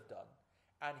should have done,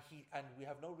 and we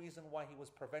have no reason why he was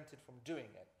prevented from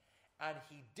doing it, and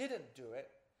he didn't do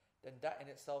it, then that in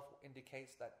itself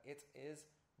indicates that it is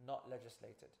not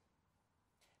legislated.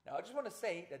 Now, I just want to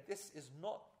say that this is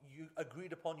not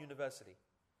agreed upon universally.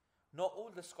 Not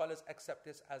all the scholars accept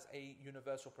this as a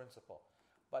universal principle.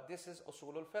 But this is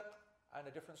usul al-fiqh, and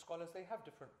the different scholars, they have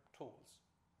different tools.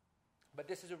 But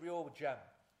this is a real gem.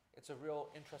 It's a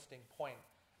real interesting point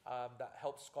that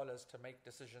helps scholars to make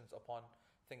decisions upon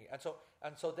thinking. And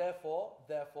so therefore,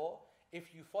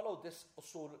 if you follow this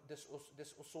usul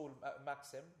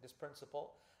maxim, this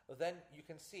principle, then you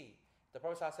can see the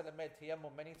Prophet ﷺ made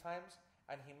tayammum many times,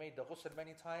 and he made the ghusl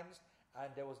many times,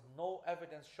 and there was no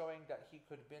evidence showing that he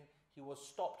was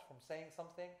stopped from saying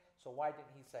something. So why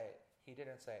didn't he say it? He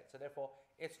didn't say it. So therefore,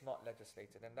 it's not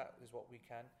legislated, and that is what we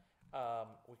can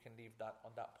leave that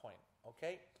on that point.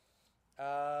 Okay.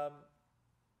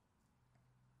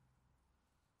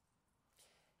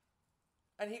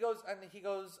 And he goes. Anyway,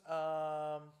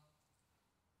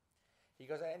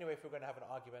 if we're going to have an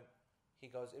argument, he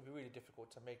goes, it'd be really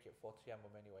difficult to make it for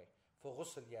tayammum anyway. For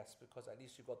ghusl, yes, because at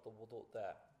least you got the wudu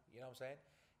there. You know what I'm saying?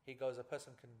 He goes, a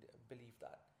person can believe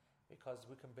that, because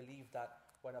we can believe that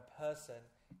when a person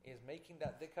is making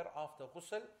that dhikr after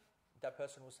ghusl, that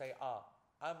person will say,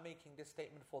 I'm making this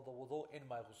statement for the wudu in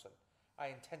my ghusl. I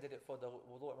intended it for the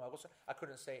wudu in my ghusl. I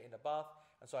couldn't say it in the bath,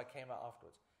 and so I came out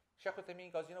afterwards. Shaykh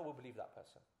Uthaymeen goes, we'll believe that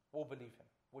person. We'll believe him.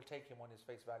 We'll take him on his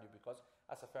face value, because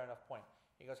that's a fair enough point.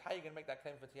 He goes, how are you going to make that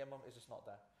claim for tayammum? It's just not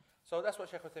there. So that's what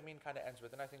Shaykh Uthaymeen kind of ends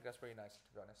with, and I think that's very nice,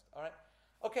 to be honest. All right?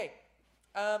 Okay.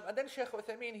 And then Shaykh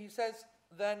Uthaymeen, he says,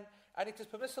 then, and it is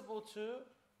permissible to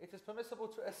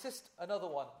assist another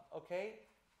one, okay,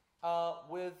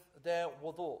 with their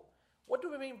wudu. What do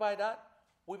we mean by that?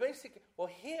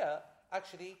 Here,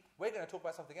 actually, we're going to talk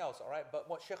about something else, all right? But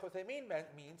what Shaykh Uthaymeen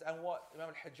means, and what Imam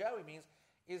al-Hajjawi means,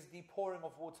 is the pouring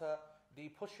of water, the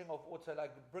pushing of water,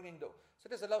 like bringing the... So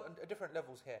there's a lot of different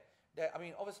levels here.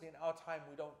 Obviously in our time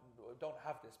we don't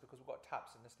have this because we've got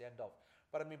taps and this the end of.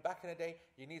 But back in the day,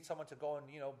 you need someone to go and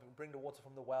bring the water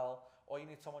from the well, or you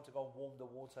need someone to go and warm the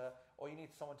water, or you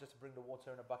need someone just to bring the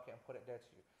water in a bucket and put it there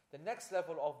to you. The next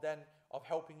level of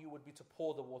helping you would be to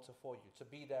pour the water for you, to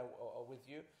be there with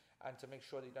you, and to make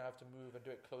sure that you don't have to move and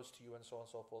do it close to you and so on and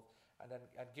so forth, and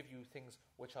give you things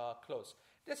which are close.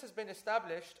 This has been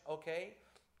established, okay?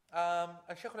 And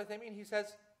Shaykh al-Uthaymeen, he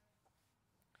says,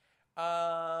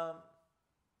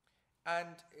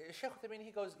 and Shaykh al-Uthaymeen,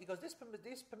 he goes, this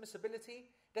permissibility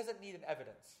doesn't need an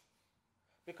evidence,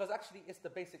 because actually it's the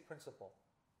basic principle.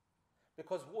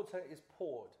 Because water is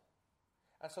poured,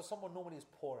 and so someone normally is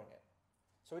pouring it.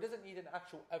 So it doesn't need an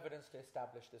actual evidence to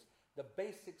establish this. The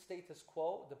basic status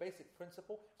quo, the basic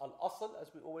principle, al-asl,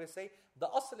 as we always say, the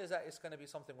asl is that it's going to be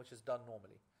something which is done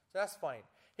normally. So that's fine.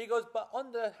 He goes, but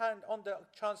on the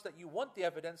chance that you want the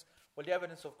evidence, well, the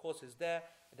evidence, of course, is there.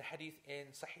 The hadith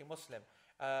in Sahih Muslim,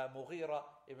 Mughira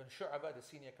ibn Shu'bah, the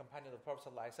senior companion of the Prophet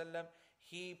ﷺ,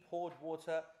 he poured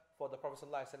water for the Prophet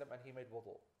ﷺ and he made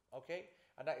wudu. Okay?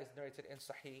 And that is narrated in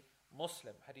Sahih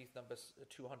Muslim, hadith number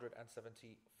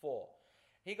 274.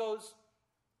 He goes,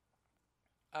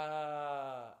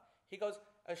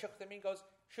 Shaykh Uthaymeen goes,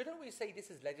 shouldn't we say this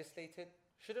is legislated?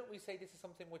 Shouldn't we say this is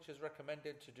something which is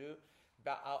recommended to do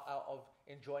out of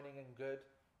enjoining in good?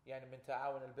 يعني من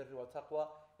تعاون البر والتقوى,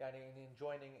 يعني in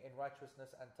enjoining in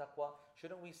righteousness and taqwa.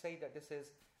 Shouldn't we say that this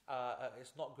is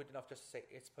it's not good enough just to say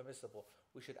it's permissible?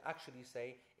 We should actually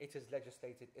say it is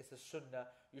legislated, it's a sunnah,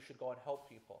 you should go and help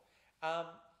people.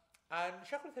 And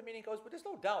Shaykh al-Uthaymeen goes, but there's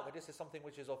no doubt that this is something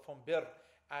which is from bir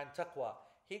and taqwa.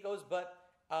 He goes, but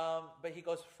he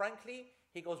goes, frankly,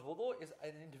 he goes, wudu is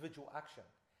an individual action,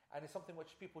 and it's something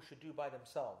which people should do by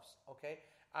themselves. Okay,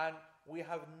 and we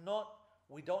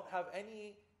don't have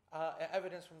any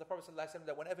evidence from the Prophet ﷺ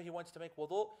that whenever he wanted to make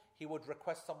wudu, he would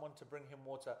request someone to bring him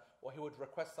water, or he would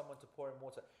request someone to pour him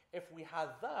water. If we had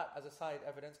that as a side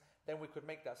evidence, then we could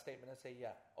make that statement and say,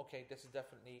 yeah, okay, this is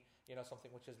definitely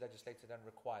something which is legislated and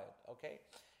required. Okay,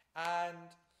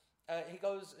 and he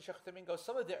goes, Shaykh Uthaymeen goes,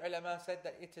 some of the ulama said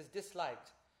that it is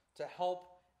disliked to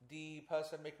help the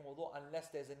person making wudu unless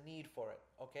there's a need for it.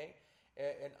 Okay,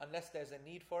 and unless there's a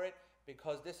need for it,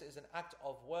 because this is an act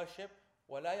of worship.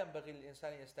 ولا ينبغي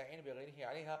للإنسان يستعين بغيره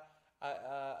عليها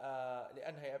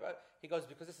لأنها يبقى. He goes,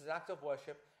 because this is an act of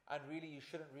worship, and really you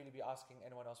shouldn't really be asking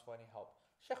anyone else for any help.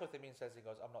 Shaykh Uthaymeen says, he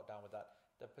goes, I'm not down with that.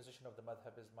 The position of the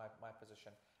madhab is my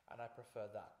position, and I prefer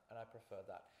that.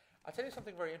 I'll tell you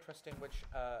something very interesting, which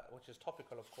is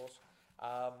topical, of course,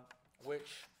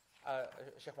 which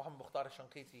Shaykh Muhammad Mukhtar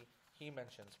al-Shanqiti, he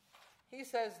mentions. He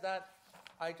says that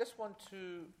I just want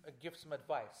to give some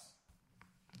advice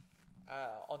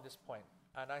on this point,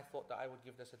 and I thought that I would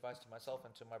give this advice to myself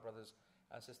and to my brothers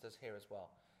and sisters here as well.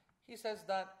 He says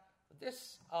that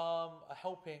this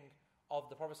helping of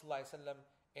the Prophet ﷺ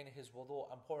in his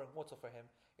wudu and pouring water for him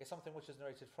is something which is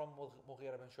narrated from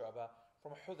Mughira ibn Shu'bah,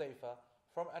 from Hudhayfa,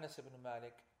 from Anas ibn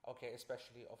Malik, okay,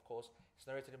 especially, of course. It's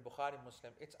narrated in Bukhari and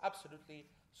Muslim. It's absolutely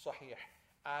sahih.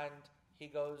 And he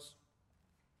goes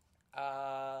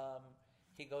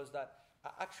that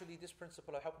actually this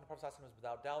principle of helping the Prophet ﷺ is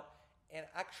without doubt, and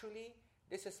actually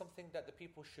this is something that the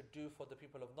people should do for the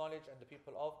people of knowledge and the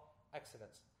people of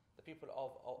excellence, the people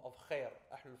of khair,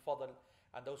 ahlul fadl,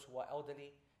 and those who are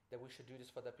elderly, that we should do this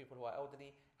for the people who are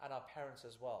elderly, and our parents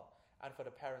as well, and for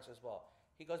the parents as well.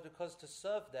 He goes, because to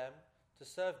serve them,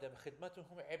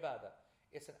 khidmatuhum ibadah,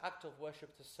 it's an act of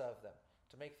worship to serve them,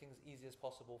 to make things easy as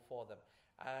possible for them,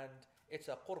 and it's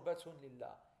a qurbatun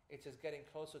lillah. It is getting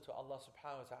closer to Allah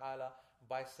subhanahu wa ta'ala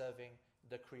by serving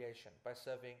the creation,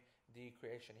 He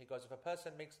goes, if a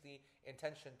person makes the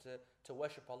intention to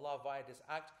worship Allah via this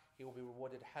act, he will be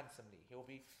rewarded handsomely.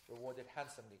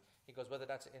 He goes, whether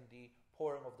that's in the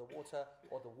pouring of the water,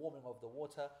 or the warming of the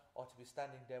water, or to be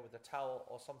standing there with a towel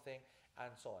or something,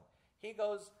 and so on. He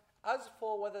goes, as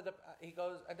for whether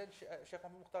and then Shaykh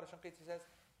Muhammad Mukhtar al-Shanqiti says,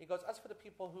 he goes, as for the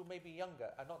people who may be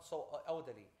younger and not so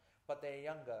elderly, but they're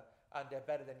younger and they're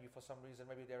better than you for some reason,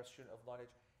 maybe they're a student of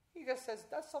knowledge, he just says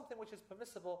that's something which is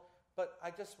permissible, but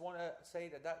I just want to say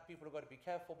that people have got to be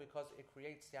careful, because it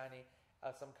creates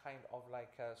some kind of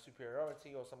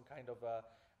superiority, or some kind of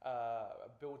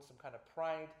builds some kind of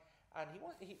pride. And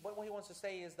what he wants to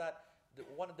say is that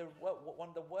one of the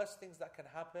worst things that can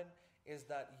happen is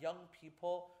that young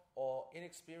people, or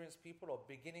inexperienced people, or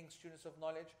beginning students of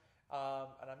knowledge,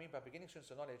 and I mean by beginning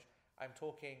students of knowledge, I'm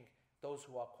talking those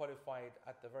who are qualified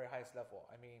at the very highest level.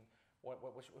 I mean,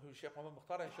 who Shaykh Muhammad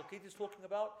Mukhtar al-Shanqiti is talking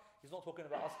about, he's not talking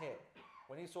about us here.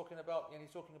 When he's talking about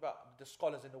the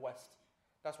scholars in the West,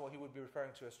 that's what he would be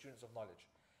referring to as students of knowledge.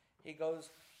 He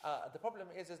goes, the problem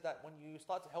is that when you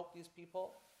start to help these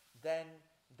people, then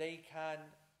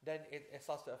it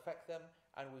starts to affect them,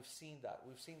 and we've seen that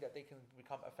they can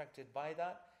become affected by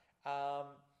that.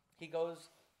 He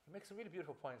makes some really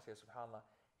beautiful points here, subhanAllah.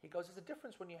 He goes, there's a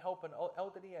difference when you help an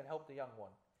elderly and help the young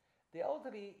one. The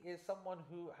elderly is someone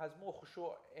who has more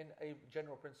khushu' in a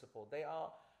general principle. They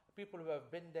are people who have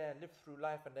been there, lived through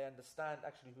life, and they understand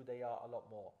actually who they are a lot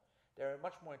more. They're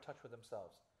much more in touch with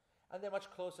themselves. And they're much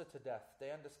closer to death.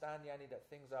 They understand, that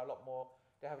things are a lot more,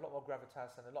 they have a lot more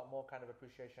gravitas and a lot more kind of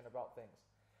appreciation about things.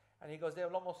 And he goes, they're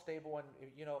a lot more stable, and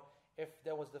if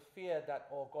there was the fear that,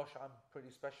 oh gosh, I'm pretty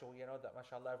special, that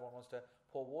mashallah everyone wants to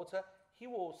pour water, he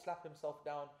will slap himself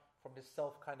down from this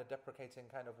self kind of deprecating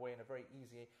kind of way in a very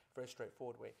easy, very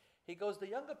straightforward way. He goes, the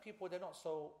younger people, they're not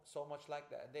so much like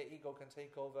that, and their ego can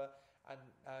take over, and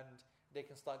they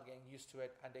can start getting used to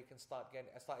it, and they can start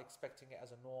expecting it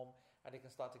as a norm, and they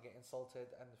can start to get insulted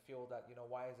and feel that,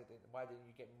 why didn't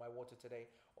you get me my water today,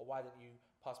 or why didn't you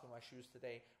pass me my shoes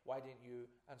today, why didn't you,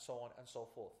 and so on and so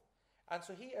forth. And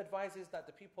so he advises that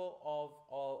the people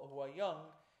who are young,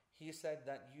 he said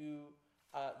that you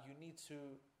need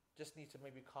to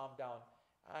maybe calm down.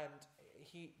 And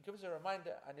he gives a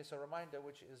reminder, and it's a reminder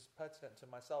which is pertinent to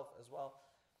myself as well,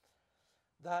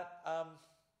 that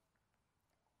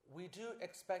we do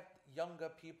expect younger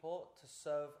people to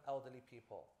serve elderly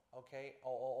people, okay,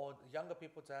 or younger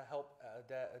people to help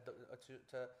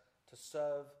to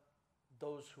serve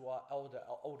those who are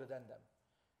older than them.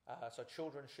 So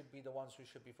children should be the ones who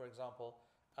should be, for example,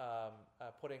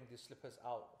 putting the slippers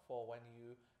out for when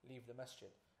you leave the masjid,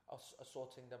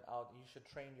 sorting them out. You should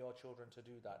train your children to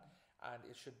do that, and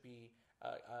it should be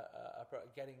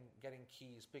getting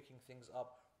keys, picking things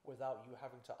up without you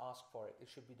having to ask for it. It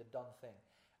should be the done thing.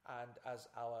 And as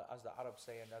the Arabs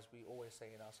say, and as we always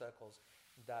say in our circles,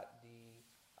 that the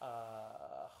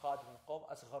khadim al-qawm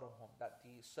asgharuhum, that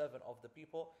the servant of the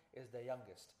people is the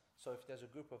youngest. So if there's a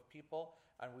group of people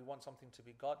and we want something to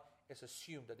be got, it's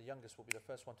assumed that the youngest will be the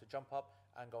first one to jump up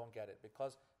and go and get it,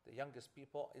 because the youngest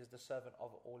people is the servant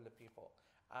of all the people.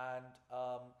 And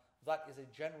that is a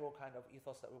general kind of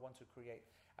ethos that we want to create.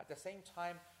 At the same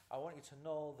time, I want you to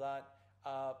know that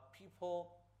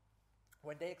people,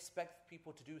 when they expect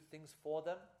people to do things for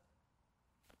them,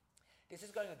 this is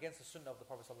going against the sunnah of the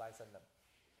Prophet ﷺ.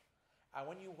 And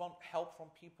when you want help from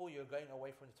people, you're going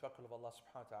away from the tawakkul of Allah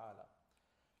subhanahu wa ta'ala.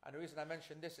 And the reason I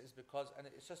mention this is because, and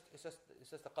it's just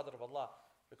the qadr of Allah,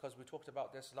 because we talked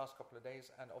about this last couple of days,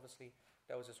 and obviously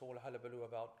there was this whole hullabaloo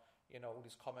about all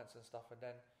these comments and stuff, and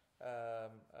then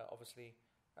obviously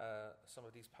some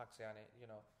of these packs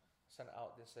sent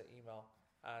out this email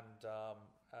and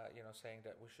saying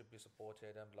that we should be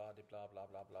supported and blah blah blah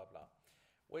blah blah blah,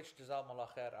 which jazakumullah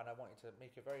khair. And I wanted to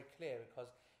make it very clear, because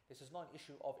this is not an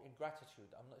issue of ingratitude.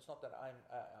 It's not that I'm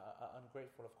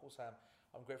ungrateful. Of course I am.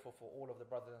 I'm grateful for all of the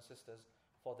brothers and sisters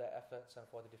for their efforts and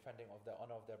for the defending of the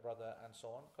honor of their brother and so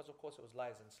on. Because of course it was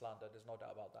lies and slander. There's no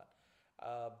doubt about that.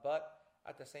 But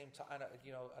at the same time, a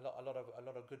lot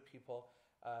of good people,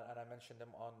 and I mentioned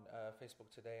them on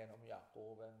Facebook today, and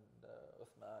Yaqub and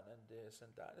Uthman and this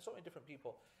and that. There's so many different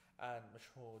people, and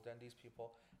Mashhood and these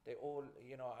people. They all,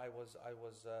 they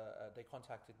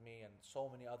contacted me and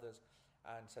so many others,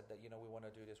 and said that we want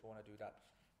to do this, we want to do that.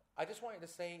 I just wanted to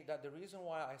say that the reason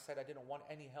why I said I didn't want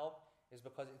any help is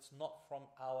because it's not from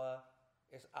our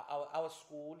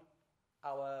school,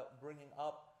 our bringing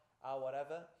up, our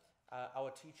whatever, our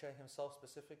teacher himself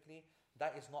specifically.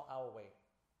 That is not our way.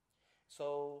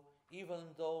 So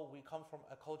even though we come from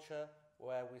a culture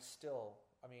where we still,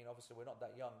 obviously we're not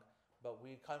that young, but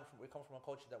we come from a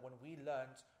culture that when we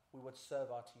learned, we would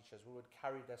serve our teachers, we would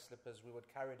carry their slippers, we would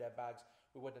carry their bags,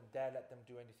 we wouldn't dare let them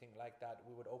do anything like that,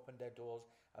 we would open their doors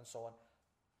and so on.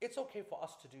 It's okay for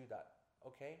us to do that,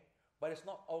 okay? But it's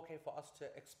not okay for us to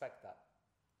expect that.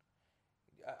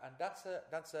 And that's a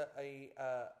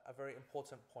very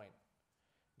important point.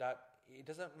 That it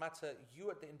doesn't matter,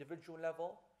 you at the individual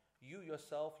level, you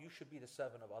yourself, you should be the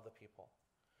servant of other people.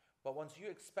 But once you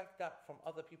expect that from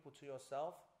other people to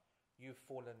yourself, you've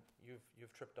fallen,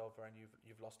 you've tripped over, and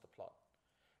you've lost the plot.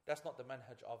 That's not the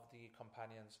manhaj of the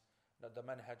companions, not the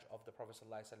manhaj of the Prophet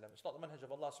ﷺ. It's not the manhaj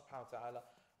of Allah subhanahu wa ta'ala.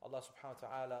 Allah subhanahu wa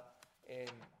ta'ala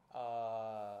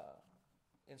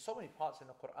in so many parts in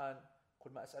the Quran,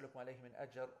 قُلْ مَا أَسْأَلُكُمْ عَلَيْهِ مِنْ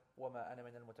أَجْرٍ وَمَا أَنَا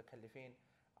مِنَ الْمُتَكَلِّفِينَ.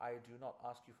 I don't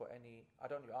ask you for any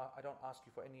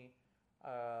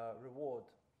reward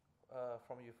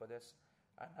from you for this,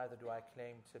 and neither do I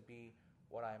claim to be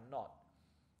what I am not.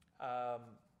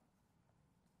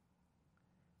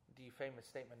 The famous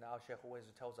statement that our Shaykh always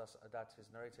tells us, that is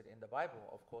narrated in the Bible,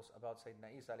 of course, about Sayyidina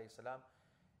Isa alayhi salam,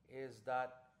 is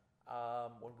that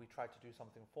when we try to do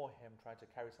something for him, try to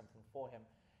carry something for him,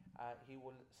 he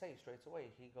will say straight away,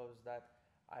 he goes that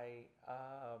I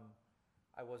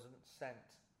wasn't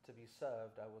sent to be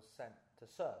served, I was sent to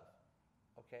serve.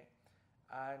 Okay?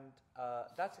 And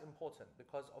that's important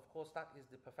because, of course, that is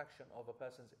the perfection of a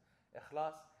person's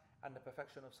ikhlas and the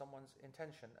perfection of someone's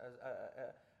intention,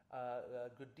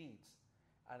 good deeds.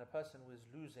 And a person who is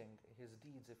losing his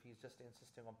deeds if he's just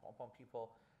insisting upon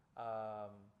people,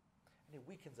 and it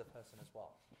weakens a person as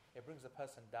well. It brings a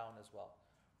person down as well,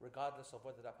 regardless of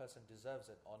whether that person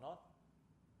deserves it or not.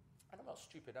 And I'm not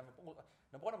stupid. Number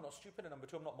one, I'm not stupid, and number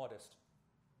two, I'm not modest.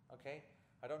 Okay?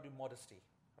 I don't do modesty.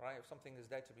 Right? If something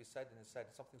is there to be said, then it's said.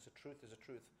 If something's a truth, is a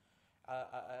truth.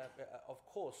 Of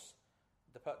course,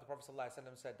 the Prophet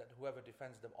ﷺ said that whoever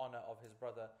defends the honor of his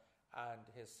brother and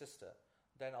his sister,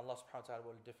 then Allah subhanahu wa ta'ala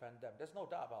will defend them. There's no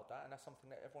doubt about that, and that's something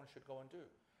that everyone should go and do.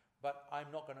 But I'm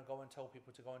not going to go and tell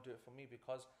people to go and do it for me,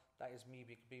 because that is me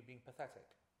being pathetic.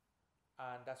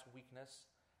 And that's weakness.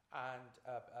 And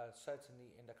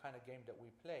certainly in the kind of game that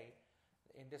we play,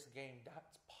 in this game,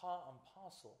 that's part and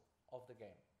parcel of the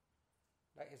game.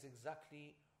 That is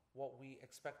exactly what we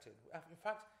expected. In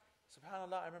fact,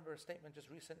 subhanAllah, I remember a statement just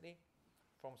recently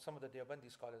from some of the Deobandi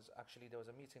scholars. Actually, there was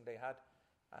a meeting they had,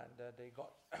 and they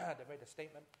made a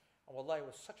statement, and wallahi, it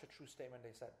was such a true statement.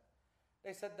 They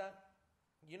said that,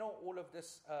 all of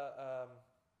this,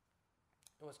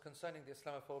 it was concerning the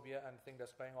Islamophobia and the thing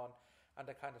that's going on, and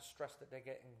the kind of stress that they're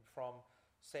getting from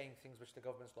saying things which the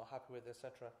government's not happy with,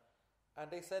 etc.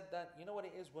 And they said that, you know what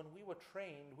it is, when we were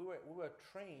trained, we were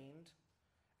trained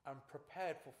and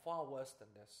prepared for far worse than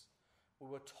this. We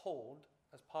were told,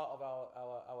 as part of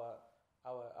our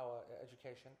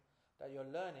education, that your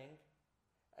learning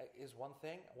is one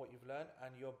thing, what you've learned,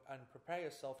 and prepare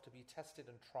yourself to be tested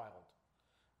and trialed.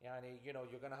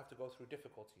 You're going to have to go through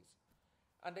difficulties.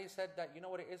 And they said that, you know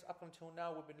what it is, up until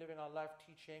now, we've been living our life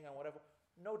teaching and whatever,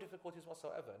 no difficulties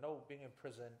whatsoever, no being in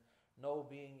prison, no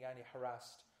being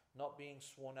harassed, not being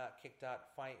sworn at, kicked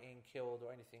at, fighting, killed,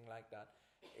 or anything like that.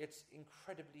 It's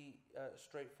incredibly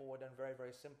straightforward and very,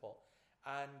 very simple.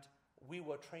 And we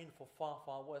were trained for far,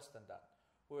 far worse than that.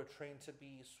 We were trained to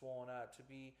be sworn at, to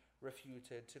be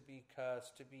refuted, to be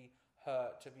cursed, to be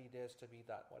hurt, to be this, to be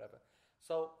that, whatever.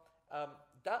 So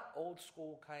that old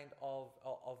school kind of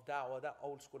da'wah, that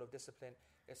old school of discipline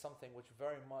is something which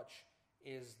very much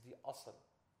is the asl.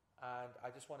 And I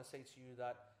just want to say to you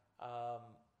that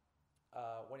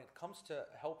when it comes to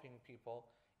helping people,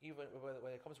 even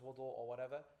when it comes to wudu or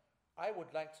whatever, I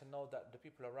would like to know that the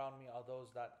people around me are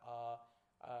those that are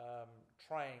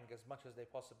trying as much as they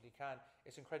possibly can.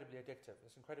 It's incredibly addictive.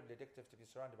 It's incredibly addictive to be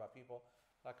surrounded by people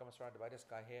like I'm surrounded by this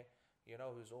guy here,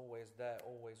 who's always there,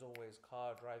 always,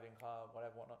 driving car,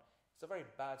 whatever, whatnot. It's a very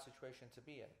bad situation to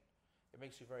be in. It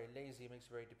makes you very lazy, it makes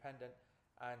you very dependent,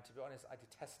 and to be honest, I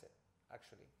detest it,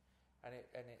 actually. And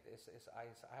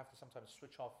I have to sometimes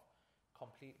switch off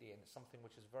completely, and it's something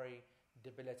which is very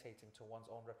debilitating to one's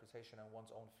own reputation and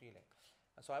one's own feeling.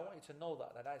 And so I want you to know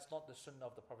that is not the sunnah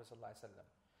of the Prophet ﷺ.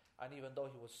 And even though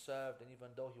he was served, and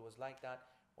even though he was like that,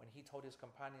 when he told his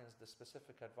companions the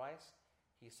specific advice,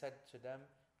 he said to them,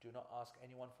 do not ask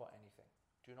anyone for anything.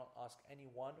 Do not ask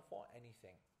anyone for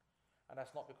anything. And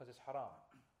that's not because it's haram,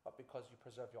 but because you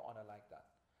preserve your honor like that.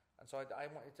 And so I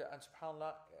wanted to, and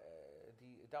subhanAllah,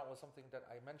 that was something that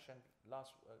I mentioned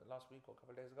last week or a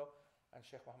couple of days ago, and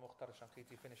Sheikh Muhammad Mukhtar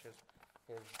Shanqiti finishes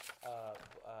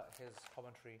his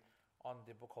commentary on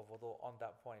the book of wudu on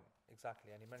that point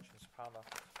exactly, and he mentions, subhanAllah,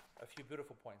 a few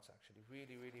beautiful points actually,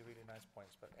 really, really, really nice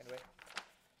points. But anyway,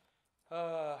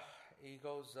 he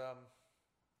goes,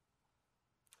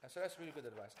 and so that's really good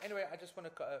advice. Anyway, I just want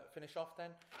to finish off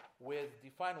then with the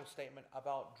final statement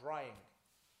about drying.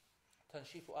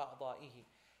 Tanshifu a'da'ihi.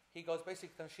 He goes,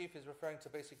 basically, tanshif is referring to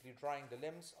basically drying the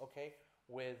limbs, okay,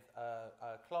 with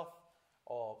a cloth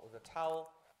or with a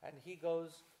towel. And he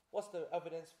goes, what's the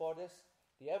evidence for this?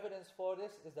 The evidence for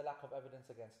this is the lack of evidence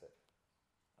against it.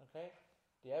 Okay?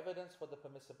 The evidence for the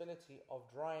permissibility of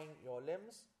drying your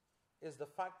limbs is the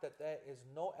fact that there is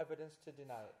no evidence to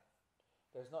deny it.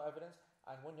 There's no evidence.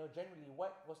 And when you're generally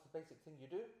wet, what's the basic thing you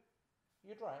do?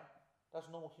 You dry. That's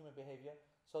normal human behavior.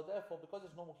 So therefore, because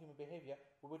it's normal human behavior,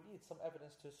 we would need some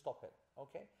evidence to stop it.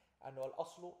 Okay? And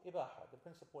al-aslu ibaha. The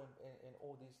principle in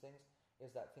all these things is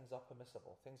that things are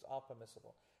permissible. Things are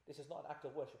permissible. This is not an act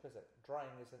of worship, is it?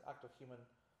 Drying is an act of human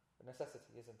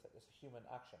necessity, isn't it? It's a human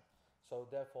action. So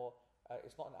therefore,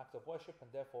 it's not an act of worship, and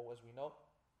therefore, as we know,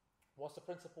 what's the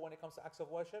principle when it comes to acts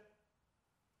of worship?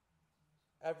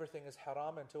 Everything is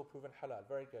haram until proven halal.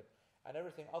 Very good. And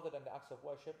everything other than the acts of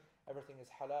worship, everything is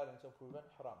halal until proven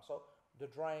haram. So the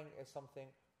drying is something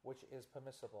which is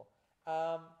permissible.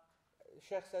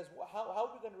 Sheikh says, how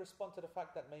are we going to respond to the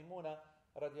fact that Maymuna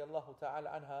radiallahu ta'ala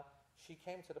anha, she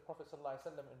came to the Prophet sallallahu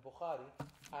alaihi wasallam in Bukhari,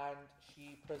 and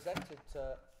she presented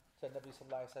to Nabi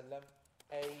sallallahu alaihi wasallam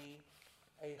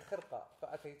a khirqa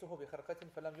فأتيته بخرقة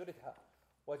فلم يردها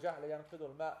وجعل ينقض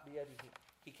الماء بيده.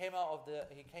 He came out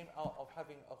of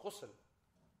having a ghusl.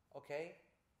 Okay?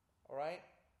 Alright?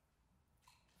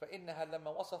 فإنها لما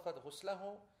وصفت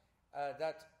غسله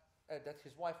that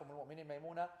his wife Umm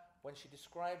Maymuna, when she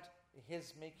described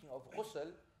his making of ghusl,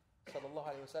 sallallahu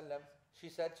alayhi wasallam, she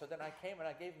said, so then I came and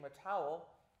I gave him a towel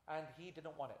and he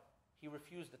didn't want it. He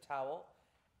refused the towel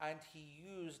and he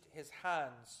used his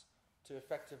hands to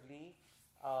effectively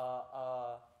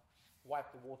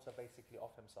wipe the water basically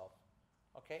off himself.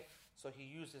 Okay? So he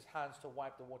used his hands to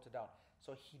wipe the water down.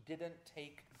 So he didn't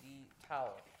take the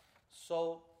towel.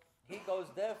 So he goes,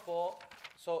 therefore,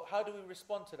 so how do we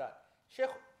respond to that? Shaykh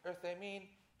Uthaymeen,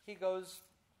 he goes,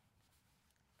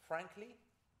 frankly,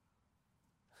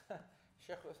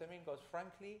 Shaykh Uthaymeen goes,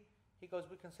 frankly, he goes,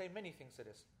 we can say many things to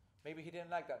this. Maybe he didn't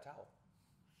like that towel.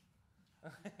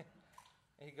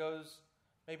 He goes,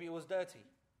 maybe it was dirty.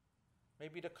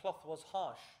 Maybe the cloth was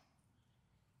harsh.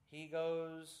 He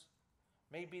goes,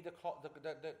 maybe the cloth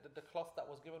that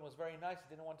was given was very nice.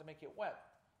 He didn't want to make it wet.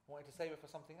 He wanted to save it for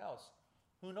something else.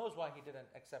 Who knows why he didn't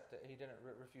accept it? He didn't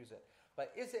refuse it.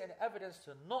 But is it an evidence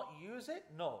to not use it?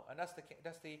 No. And that's the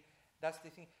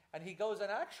thing. And he goes,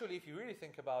 and actually, if you really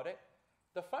think about it,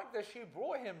 the fact that she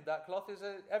brought him that cloth is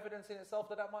evidence in itself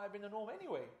that might have been the norm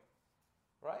anyway,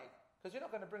 right? Because you're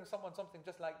not going to bring someone something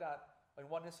just like that in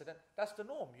one incident. That's the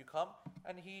norm. You come,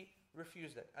 and he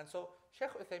refused it. And so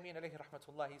Shaykh Uthaymeen alayhi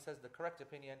rahmatullah, he says the correct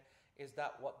opinion is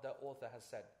that what the author has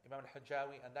said, Imam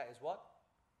al-Hajjawi, and that is what?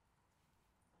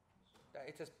 That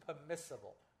it is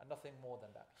permissible and nothing more than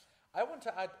that. I want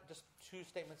to add just two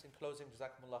statements in closing.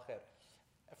 Jazakumullah khair.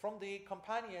 From the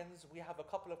companions, we have a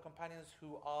couple of companions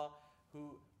who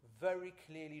very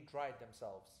clearly dried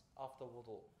themselves after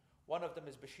wudu. One of them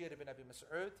is Bashir ibn Abi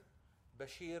Mas'ud.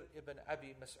 Bashir ibn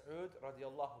Abi Mas'ud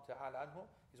radiyallahu ta'ala anhu.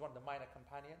 He's one of the minor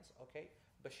companions. Okay,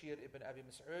 Bashir ibn Abi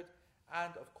Mas'ud,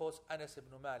 and of course Anas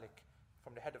ibn Malik,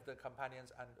 from the head of the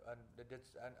companions, and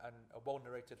well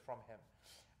narrated from him.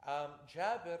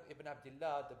 Jabir ibn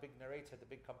Abdullah, the big narrator, the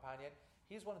big companion,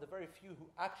 he's one of the very few who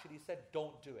actually said,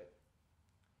 don't do it.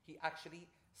 He actually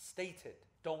stated,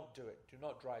 don't do it. Do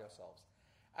not dry yourselves.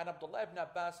 And Abdullah ibn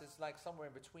Abbas is like somewhere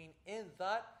in between. In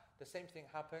that, the same thing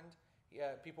happened.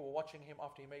 People were watching him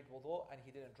after he made wudu and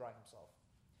he didn't dry himself.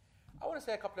 I want to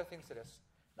say a couple of things to this.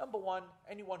 Number one,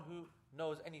 anyone who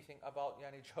knows anything about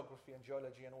geography and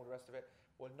geology and all the rest of it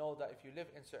will know that if you live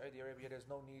in Saudi Arabia, there's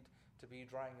no need to be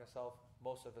drying yourself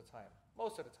most of the time.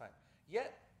 Most of the time.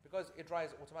 Yet, because it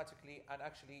dries automatically, and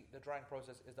actually the drying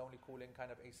process is the only cooling kind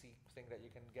of AC thing that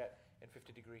you can get in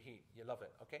 50-degree heat. You love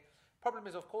it, okay? Problem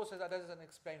is, of course, is that doesn't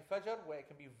explain Fajr, where it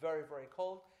can be very, very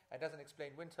cold. It doesn't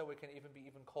explain winter, where it can even be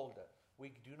even colder.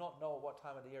 We do not know what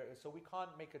time of the year it is, so we can't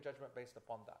make a judgment based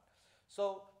upon that.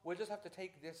 So we'll just have to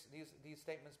take these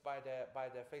statements by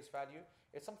their face value.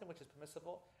 It's something which is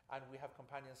permissible, and we have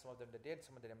companions, some of them that did,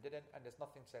 some of them didn't, and there's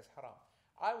nothing that says haram.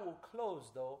 I will close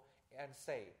though and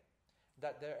say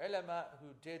that the ulama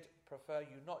who did prefer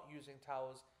you not using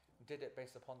towels did it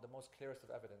based upon the most clearest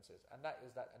of evidences, and that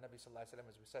is that Nabi sallallahu alaihi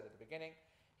wasallam, as we said at the beginning,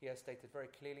 he has stated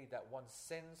very clearly that one's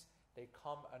sins, they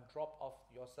come and drop off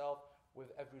yourself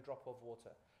with every drop of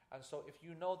water. And so if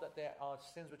you know that there are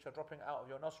sins which are dropping out of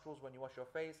your nostrils when you wash your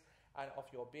face, and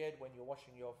off your beard when you're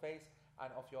washing your face,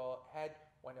 and off your head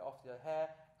when you're off your hair,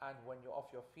 and when you're off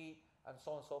your feet, and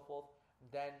so on and so forth,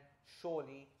 then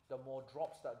surely the more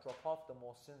drops that drop off, the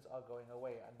more sins are going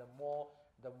away. And the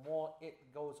more it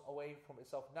goes away from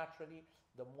itself naturally,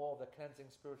 the more of the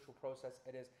cleansing spiritual process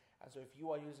it is. And so if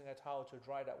you are using a towel to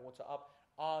dry that water up,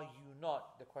 are you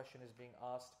not, the question is being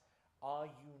asked, are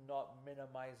you not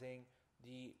minimizing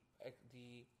the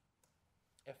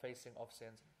effacing of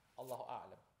sins? Allahu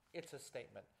A'lam. It's a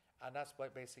statement. And that's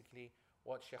basically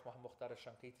what Shaykh Muhammad Mukhtar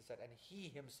al-Shankiti said. And he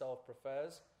himself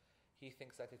prefers, he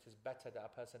thinks that it is better that a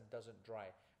person doesn't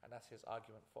dry. And that's his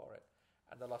argument for it.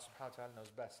 And Allah subhanahu wa ta'ala knows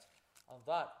best. And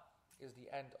that is the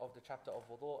end of the chapter of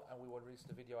wudu. And we will release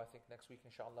the video, I think, next week,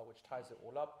 inshallah, which ties it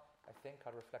all up. I think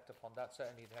I'll reflect upon that.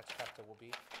 Certainly the next chapter will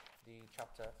be the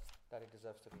chapter that it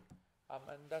deserves to be.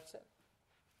 And that's it.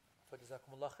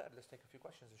 Jazakumullah khair. Let's take a few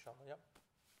questions, inshallah. Yeah.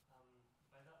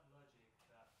 By that logic,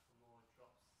 that the more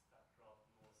drops that drop,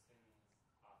 more sins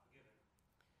are forgiven.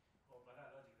 Or by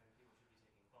that logic, then people should be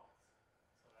taking baths.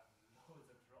 So that loads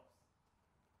of drops.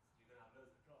 You're going to have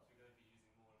loads of drops. You're going to be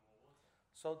using more and more water.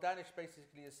 So Danish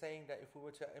basically is saying that if we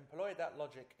were to employ that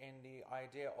logic in the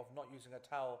idea of not using a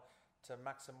towel to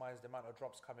maximize the amount of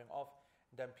drops coming off,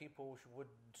 then people would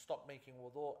stop making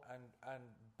wudu and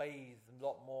bathe a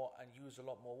lot more and use a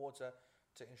lot more water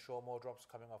to ensure more drops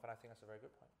coming off. And I think that's a very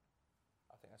good point.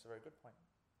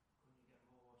 Couldn't you get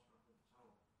more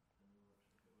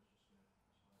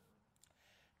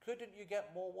couldn't you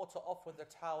get more water off with the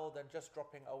towel than just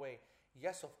dropping away?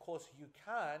 Yes, of course you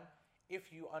can,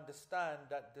 if you understand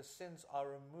that the sins are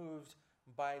removed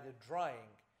by the drying.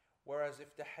 Whereas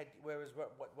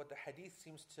what the hadith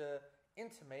seems to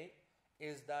intimate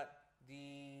is that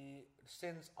the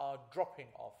sins are dropping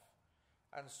off.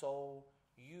 And so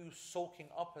you soaking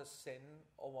up a sin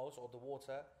almost, or the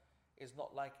water, is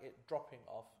not like it dropping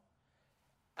off.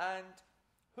 And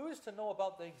who is to know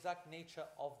about the exact nature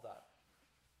of that?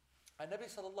 And Nabi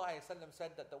sallallahu alayhi wa sallam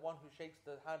said that the one who shakes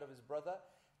the hand of his brother,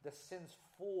 the sins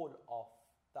fall off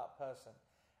that person.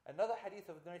 Another hadith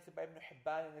of narrated by Ibn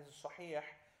Hibban in his Sahih,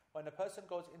 when a person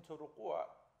goes into ruku',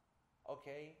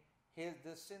 okay,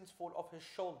 the sins fall off his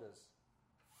shoulders.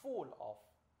 Fall off.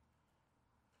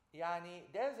 Yani,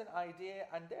 there's an idea,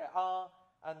 and there are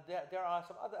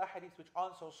some other ahadith which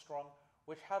aren't so strong,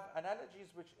 which have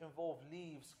analogies which involve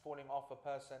leaves falling off a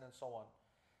person and so on.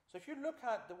 So if you look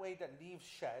at the way that leaves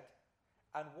shed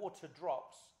and water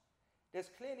drops, there's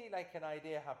clearly like an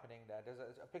idea happening there. There's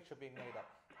a picture being made up.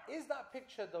 Is that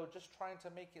picture though just trying to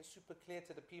make it super clear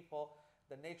to the people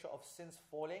the nature of sins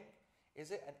falling?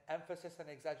 Is it an emphasis and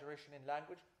exaggeration in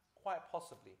language? Quite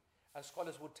possibly. And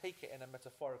scholars would take it in a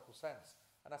metaphorical sense.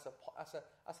 And that's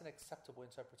an acceptable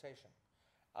interpretation.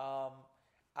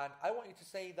 And I want you to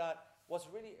say that what's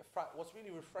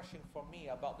really refreshing for me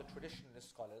about the traditionalist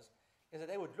scholars is that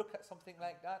they would look at something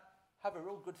like that, have a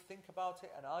real good think about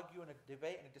it, and argue in a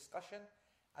debate and a discussion,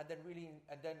 and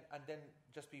then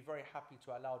just be very happy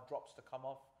to allow drops to come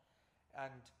off.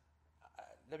 And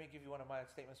let me give you one of my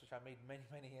statements which I made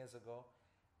many years ago,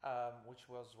 which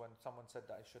was when someone said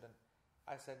that I shouldn't.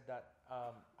 I said that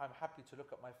I'm happy to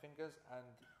look at my fingers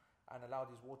and allow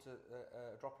these water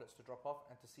droplets to drop off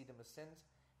and to see them as sins,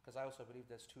 because I also believe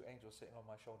there's two angels sitting on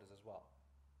my shoulders as well.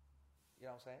 You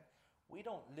know what I'm saying? We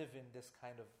don't live in this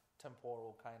kind of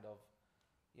temporal kind of,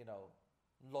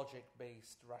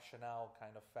 logic-based, rationale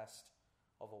kind of fest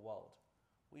of a world.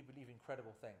 We believe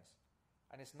incredible things.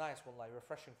 And it's nice, wallahi,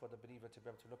 refreshing for the believer to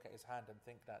be able to look at his hand and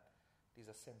think that these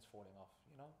are sins falling off,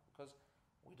 because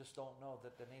we just don't know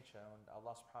that the nature, and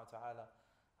Allah subhanahu wa ta'ala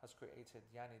has created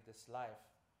this life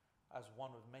as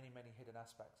one with many hidden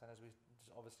aspects. And as we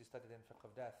obviously studied in Fiqh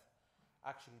of Death,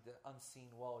 actually the unseen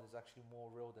world is actually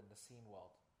more real than the seen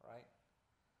world, right?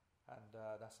 And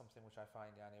that's something which I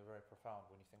find very profound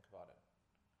when you think about it.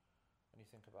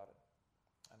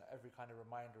 And every kind of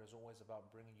reminder is always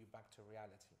about bringing you back to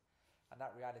reality. And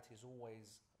that reality is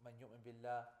always man yu'min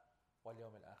billah wal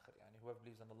yawm al-akhir, whoever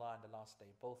believes in Allah and the last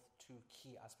day, both two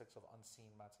key aspects of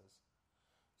unseen matters.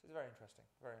 So it's very interesting.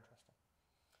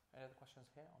 Any other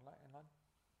questions here online? Online?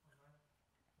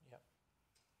 Yeah.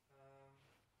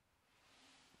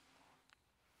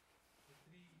 The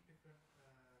three different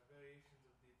variations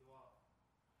of the dua.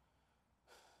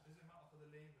 Does it matter for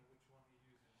the layman which one he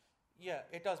uses? Yeah,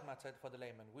 it does matter for the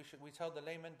layman. We tell the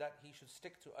layman that he should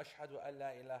stick to Ashhadu an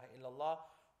la ilaha illallah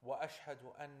wa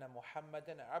ashhadu anna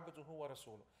Muhammadan abduhu wa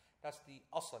rasuluh. That's the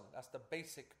asl, that's the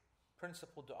basic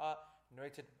principle dua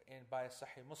narrated by a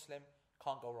Sahih Muslim.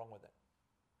 Can't go wrong with it.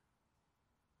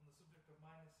 On the subject of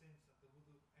minor sins that the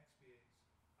wudu expiates,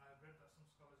 I have read that some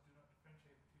scholars do not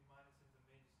differentiate between minor sins and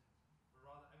major sins, but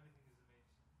rather everything is a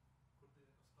major sin. Could the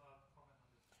Ustad comment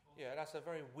on this? Also, Yeah, that's a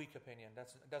very weak opinion.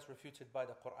 That's refuted by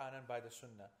the Quran and by the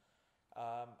Sunnah.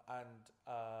 A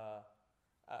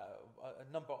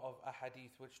number of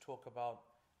ahadith which talk about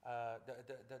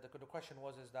the question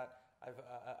was that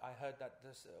I heard that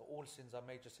all sins are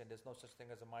major sin. There's no such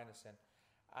thing as a minor sin,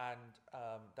 and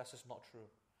that's just not true.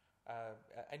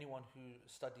 Anyone who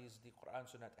studies the Quran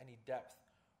Sunnah at any depth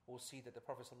will see that the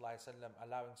Prophet ﷺ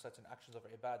allowing certain actions of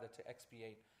ibadah to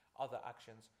expiate other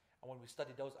actions. And when we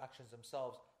study those actions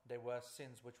themselves, they were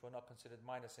sins which were not considered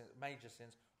minor sins, major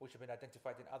sins, which have been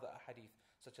identified in other ahadith,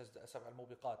 such as the Sab'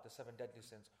 al-Mubiqat, the 7 deadly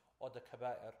sins, or the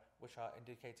Kaba'ir, which are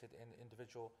indicated in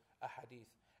individual ahadith,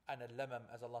 and al-Lamam,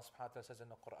 as Allah subhanahu wa ta'ala says in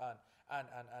the Quran, and.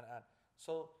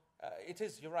 So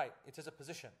you're right, it is a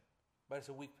position, but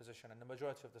it's a weak position, and the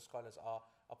majority of the scholars are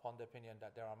upon the opinion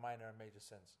that there are minor and major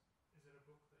sins. Is there a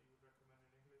book that you would recommend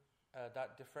in English?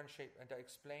 That differentiate and that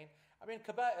explain. I mean,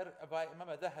 Kaba'ir by Imam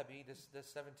al-Dhahabi, the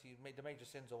 70, the major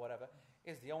sins or whatever,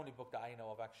 is the only book that I know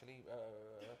of actually.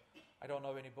 I don't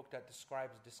know any book that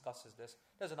discusses this.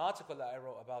 There's an article that I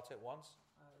wrote about it once.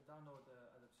 Download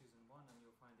Adab Season 1 and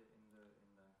you'll find it from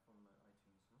iTunes.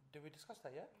 No? Did we discuss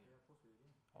that yet? Yeah, of course we did.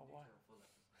 Oh, why? Full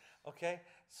episode. Okay,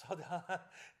 so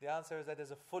the answer is that there's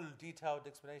a full detailed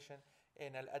explanation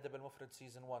in Al-Adab al-Mufrad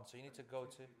Season 1. So you need to go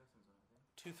to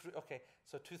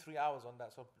 2-3 hours on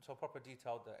that. So proper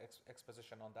detailed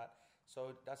exposition on that.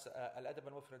 So that's Al-Adab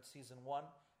al-Mufrad Season 1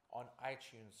 on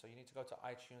iTunes. So you need to go to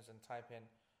iTunes and type in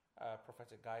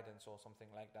prophetic guidance or something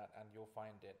like that, and you'll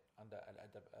find it under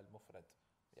Al-Adab Al-Mufrad.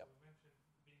 Yep. So we mentioned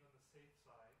being on the safe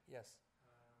side. Yes.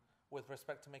 With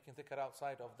respect to making dhikr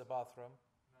outside of the bathroom.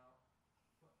 Now,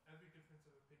 for every difference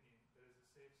of opinion, there is a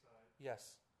safe side.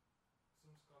 Yes.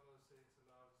 Some scholars say it's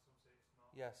allowed, some say it's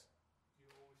not. Yes. Do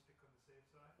you always stick on the safe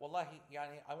side? Wallahi,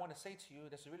 yani, I want to say to you,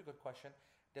 that's a really good question.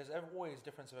 There's always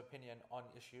difference of opinion on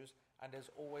issues, and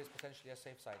there's always potentially a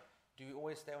safe side. Do you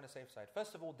always stay on the safe side?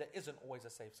 First of all, there isn't always a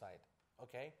safe side,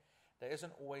 okay? There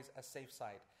isn't always a safe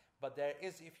side. But there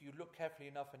is, if you look carefully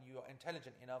enough and you are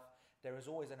intelligent enough, there is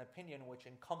always an opinion which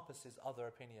encompasses other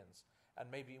opinions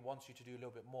and maybe wants you to do a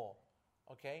little bit more,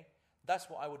 okay? That's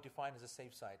what I would define as a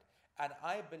safe side. And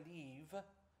I believe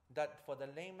that for the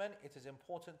layman, it is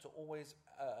important to always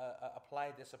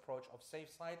apply this approach of safe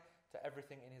side to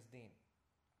everything in his deen.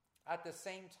 At the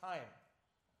same time,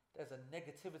 there's a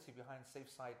negativity behind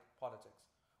safe side politics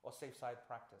or safe side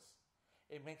practice.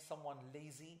 It makes someone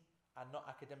lazy and not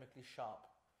academically sharp.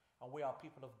 And we are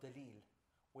people of dalil.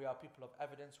 We are people of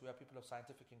evidence. We are people of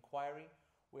scientific inquiry.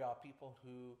 We are people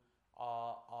who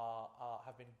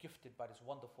have been gifted by this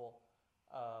wonderful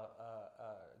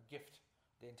gift,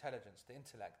 the intelligence, the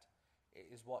intellect.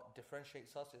 It is what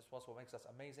differentiates us. It's what makes us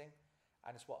amazing.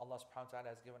 And it's what Allah subhanahu wa ta'ala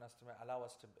has given us to allow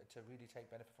us to really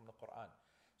take benefit from the Quran.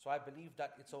 So I believe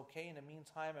that it's okay in the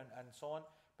meantime and so on,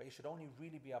 but it should only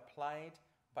really be applied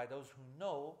by those who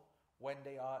know when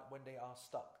they are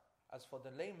stuck. As for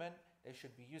the laymen, they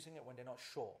should be using it when they're not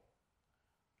sure.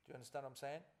 Do you understand what I'm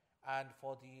saying? And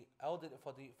for the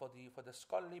the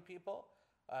scholarly people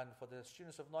and for the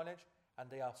students of knowledge,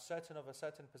 and they are certain of a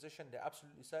certain position, they're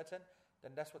absolutely certain,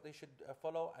 then that's what they should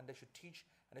follow, and they should teach,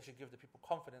 and they should give the people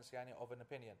confidence of an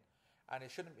opinion. And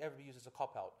it shouldn't ever be used as a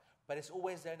cop-out. But it's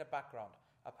always there in the background.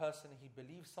 A person, he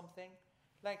believes something.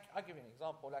 Like, I'll give you an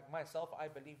example. Like myself, I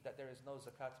believe that there is no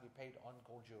zakat to be paid on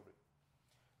gold jewelry.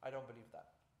 I don't believe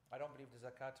that. I don't believe there's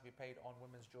zakat to be paid on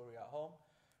women's jewelry at home,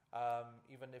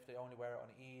 even if they only wear it on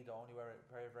Eid or only wear it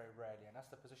very, very rarely. And that's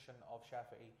the position of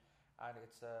Shafi'i. And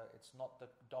it's not the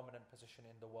dominant position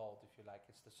in the world, if you like.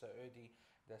 It's the Saudi,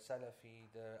 the Salafi,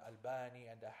 the Albani,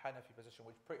 and the Hanafi position,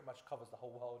 which pretty much covers the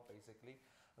whole world, basically.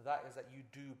 That is that you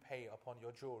do pay upon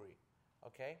your jewelry,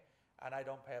 okay? And I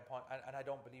don't pay upon, and I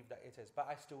don't believe that it is, but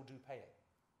I still do pay it.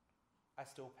 I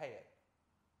still pay it,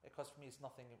 because for me it's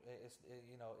nothing. It's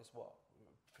it's what,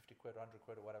 50 quid, 100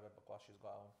 quid, or whatever. Because she's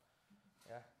got home,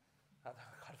 yeah. I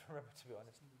can't remember, to be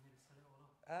honest.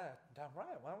 Damn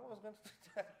right. Well, I was going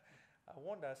to. I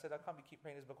warned her. I said I can't keep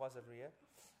paying this because every year.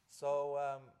 So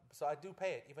I do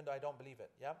pay it, even though I don't believe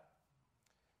it. Yeah.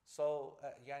 So,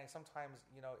 sometimes,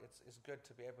 it's good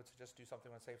to be able to just do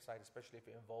something on the safe side, especially if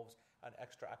it involves an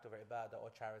extra act of ibadah or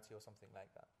charity or something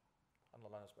like that. And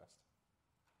Allah knows best.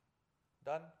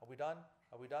 Done? Are we done?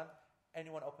 Are we done?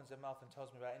 Anyone opens their mouth and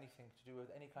tells me about anything to do with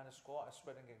any kind of score, I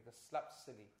swear I'm going to get slapped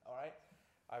silly. Alright?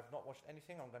 I've not watched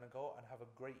anything. I'm going to go and have a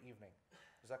great evening.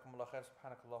 Jazakumullah khair.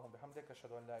 Subhanakallahum bihamdik.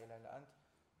 Ashhadu an la ilaha illa ant.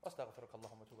 Astaghfiruka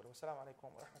Allahumma wa atubu ilayk. Wassalamu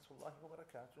alaikum wa rahmatullahi wa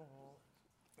barakatuh.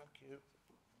 Thank you.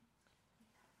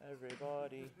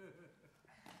 Everybody.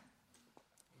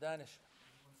 Danish.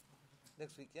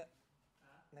 Next week, yeah?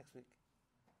 Next week.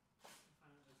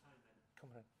 Find the time then.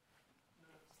 Come on. No,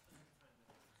 just the time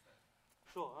then.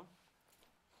 Sure, huh?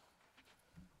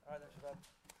 Alright then, Shabab.